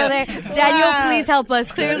the intro there. Daniel, please help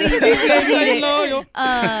us. Clearly, you need it. But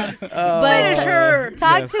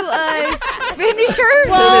talk to us. Finisher?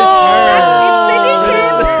 It's finish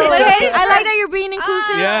him. But hey, I like that you're being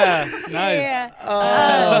inclusive. Yeah, nice. Yeah.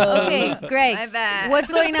 Okay, Greg. My bad. What's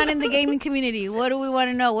going on in the gaming community? What do we want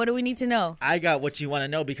to know? What do we need to know? I got what you want to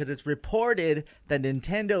know because it's reported that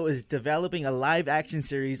Nintendo is developing a live-action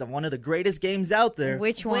series of one of the greatest games out there,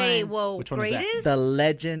 Which one? Wait, whoa. Which one is that? greatest? The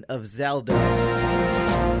Legend of Zelda.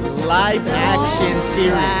 Live-action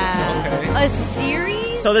series. Okay. A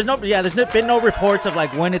series? So there's been no reports of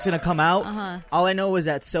like when it's gonna come out. Uh-huh. All I know is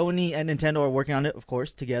that Sony and Nintendo are working on it, of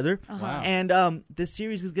course, together. Wow. And this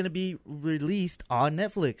series is gonna be released on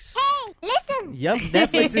Netflix. Hey, listen. Yep,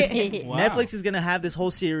 Netflix is gonna have this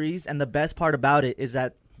whole series, and the best part about it is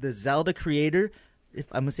that the Zelda creator, if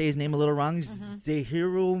I'm gonna say his name a little wrong,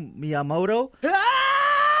 Zehiru Miyamoto.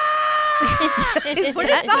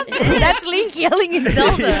 That's Link yelling in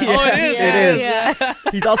Zelda. Oh, it is. It is. Yeah.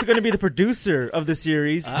 He's also going to be the producer of the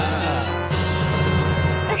series. There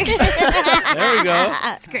we go.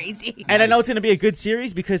 That's crazy. And I know it's going to be a good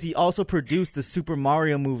series because he also produced the Super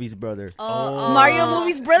Mario movies, brother. Mario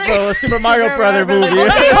movies, brother. So, Super Mario Brother movie.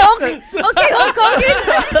 Okay, Hulk. Okay, Hulk Hogan.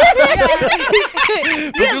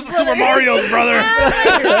 This is Super Mario's brother.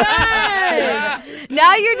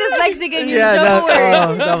 Now you're dyslexic and you Yeah, jump that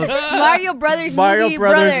over. that was Mario Brothers Mario movie,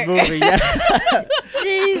 Brothers brother. movie. Yeah.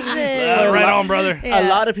 Jesus. Right on, brother. Yeah. A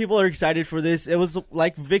lot of people are excited for this. It was,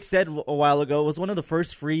 like Vic said a while ago, it was one of the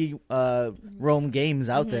first free Rome games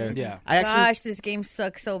out there. Yeah. I actually. Gosh, this game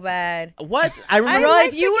sucks so bad. What? I remember. Bro, like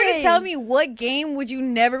if you the were to game. tell me what game would you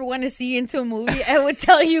never want to see into a movie, I would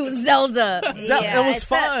tell you Zelda. it was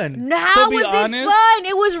fun. How be was honest, it fun?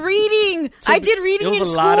 It was reading. I did reading in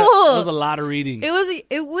school. It was a lot of reading. It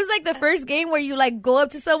was like the first game where you like go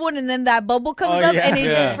up to someone and then that bubble comes Oh, up yeah. and it's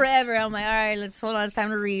Yeah. just forever. I'm like, all right, let's hold on. It's time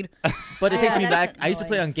to read. But it takes me back, I used to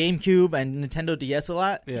play on GameCube and Nintendo DS a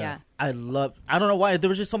lot. Yeah. I don't know why. There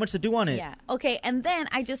was just so much to do on it. Yeah. Okay, and then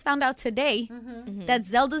I just found out today that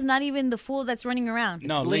Zelda's not even the fool that's running around.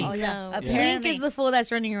 No, Link. Oh, no. Link is the fool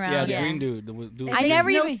that's running around. Yeah, the green dude. The dude. I never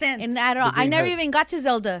no even sense. in at all. I never even got to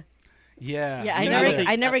Zelda. Yeah. Yeah, me I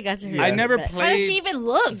neither. never got to her. I never but- How does she played even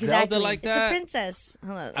look? Zelda like It's a that. princess.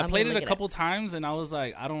 Hold on, I I'm played gonna it look a couple times, and I was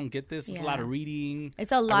like, I don't get this. It's a lot Yeah. of reading.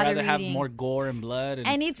 It's a lot I'd of rather have reading. more gore and blood.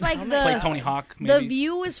 And it's like play the Tony Hawk. the Maybe.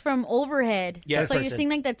 view is from overhead. Yeah, so you're person. seeing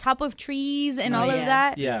like the top of trees and all yeah. of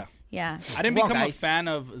that. Yeah. Yeah. I didn't Come on, become a guys. fan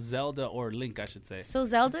of Zelda or Link, I should say. So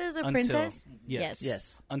Zelda is a Until- princess? Yes.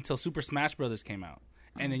 Yes. Until Super Smash Brothers came out.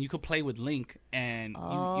 And then you could play with Link, and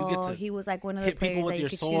Oh, you get to he was like one of the hit players people with that you your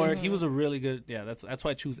could sword. choose. He was a really good. Yeah, that's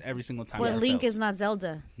why I choose every single time. But it Link fails. is not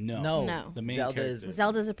Zelda. No. No. The main Zelda character. is-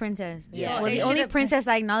 Zelda's a princess. Yeah. Well, Oh, the it only should've- princess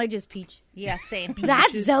I acknowledge is Peach. Yeah, same.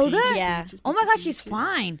 That's Zelda? Yeah. Oh my gosh, she's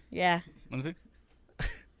fine. Yeah. Let me see.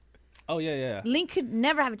 Oh yeah. Link could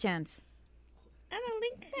never have a chance. I don't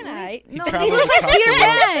think kind of. No, travels he looks like across Peter the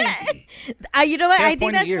world. Pan. You know what? He has I think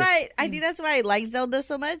pointy that's ears. why. I think that's why I like Zelda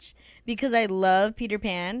so much because I love Peter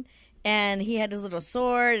Pan, and he had his little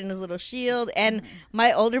sword and his little shield. And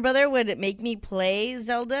my older brother would make me play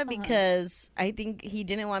Zelda because I think he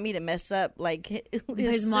didn't want me to mess up like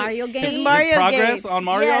His Mario game? His His Mario progress game on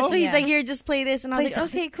Mario? Yeah, so he's Yeah. like, "Here, just play this," and I was Play like,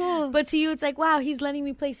 "Okay, cool." But to you, it's like, wow, he's letting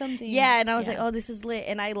me play something. Yeah, and I was Yeah. like, "Oh, this is lit,"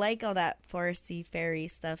 and I like all that foresty fairy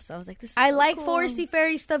stuff. So I was like, "This." Is I so like cool. foresty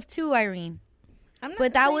fairy stuff too, Irene. I'm not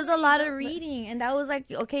But that saying was a you lot don't, of but- reading, and that was like,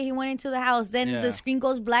 okay, he went into the house. Then Yeah. the screen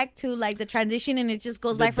goes black to like the transition, and it just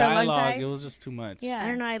goes The back for a long dialogue, time. it was just too much. Yeah, I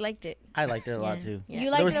don't know. I liked it. I liked it a lot Yeah. too. Yeah. You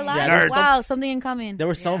There liked was- it a lot. yeah, there was Wow, something in common. There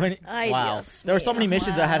were so many. Ay, Wow. Dios There were so mío. many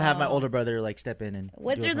missions I had to have my Wow. older brother like step in and.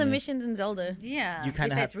 What do it are for the me. missions in Zelda? Yeah. You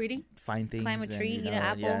kind of Besides have reading? find things. Climb a and, tree, you eat an know,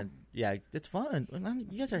 apple. Yeah, it's fun.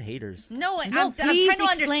 You guys are haters. No, I'm No, trying please to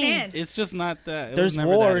explain. understand. It's just not that. It There's was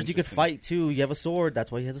never that wars. You could interesting. fight too. You have a sword. That's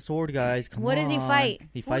why he has a sword, guys. Come What on. does he fight?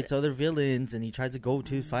 He fights other villains and he tries to go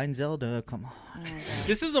to find Zelda. Come on.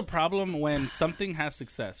 This is a problem when something has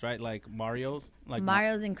success, right? Like Mario's. Like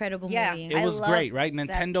Mario's incredible Yeah. movie. It I was love great, right? that-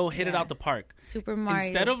 Nintendo hit it yeah. out the park. Super Mario.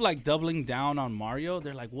 Instead of like doubling down on Mario,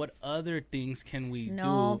 they're like, what other things can we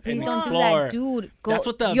No, do please and don't explore? do that, dude. Go That's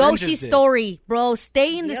what the Yoshi Avengers did. story, bro.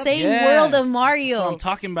 Stay in the Yep. same Yes, world of That's what Mario. I'm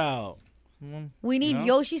talking about. We need No.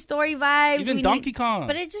 Yoshi story vibes. Even we Donkey need, Kong.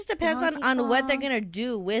 But it just depends Donkey on what they're Kong. gonna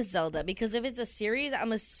do with Zelda. Because if it's a series,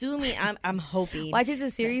 I'm assuming I'm hoping. Watch it as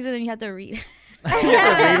a series and then you have to read.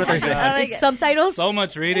 Read what they're saying. Oh my It's God. subtitles. So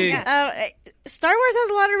much reading. Star Wars has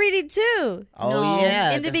a lot of reading too. Oh No.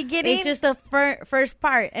 yeah. In the beginning, It's just the first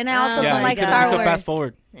part, and I also Oh don't my like God. Star you could Wars. fast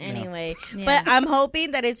forward. anyway. Yeah. But I'm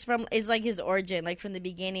hoping that it's like his origin, like from the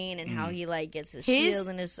beginning, and how he like gets his His? shield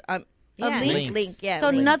and his Of yeah, Link? Link, yeah. So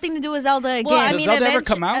Link. nothing to do with Zelda again. Well, I Does mean, Zelda ever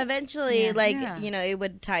come out? eventually, Yeah. like Yeah. it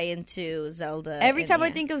would tie into Zelda. Every and, time I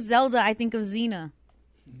yeah. think of Zelda, I think of Xena.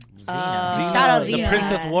 Xena, Shout out the Xena.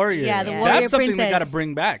 Princess Warrior. Yeah, the Yeah. warrior That's something princess. they got to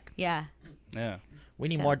bring back. Yeah. Yeah. We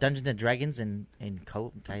need more Dungeons and Dragons and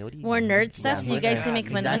coyotes. more nerd stuff, so more you guys nerd. can make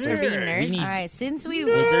fun of us for Exactly. being We nerds. need All right, since we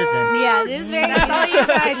wizards and yeah, this is very That's all you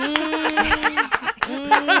guys.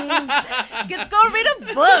 Just go read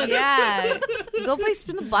a book. yeah. Go play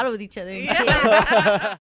spin the bottle with each other.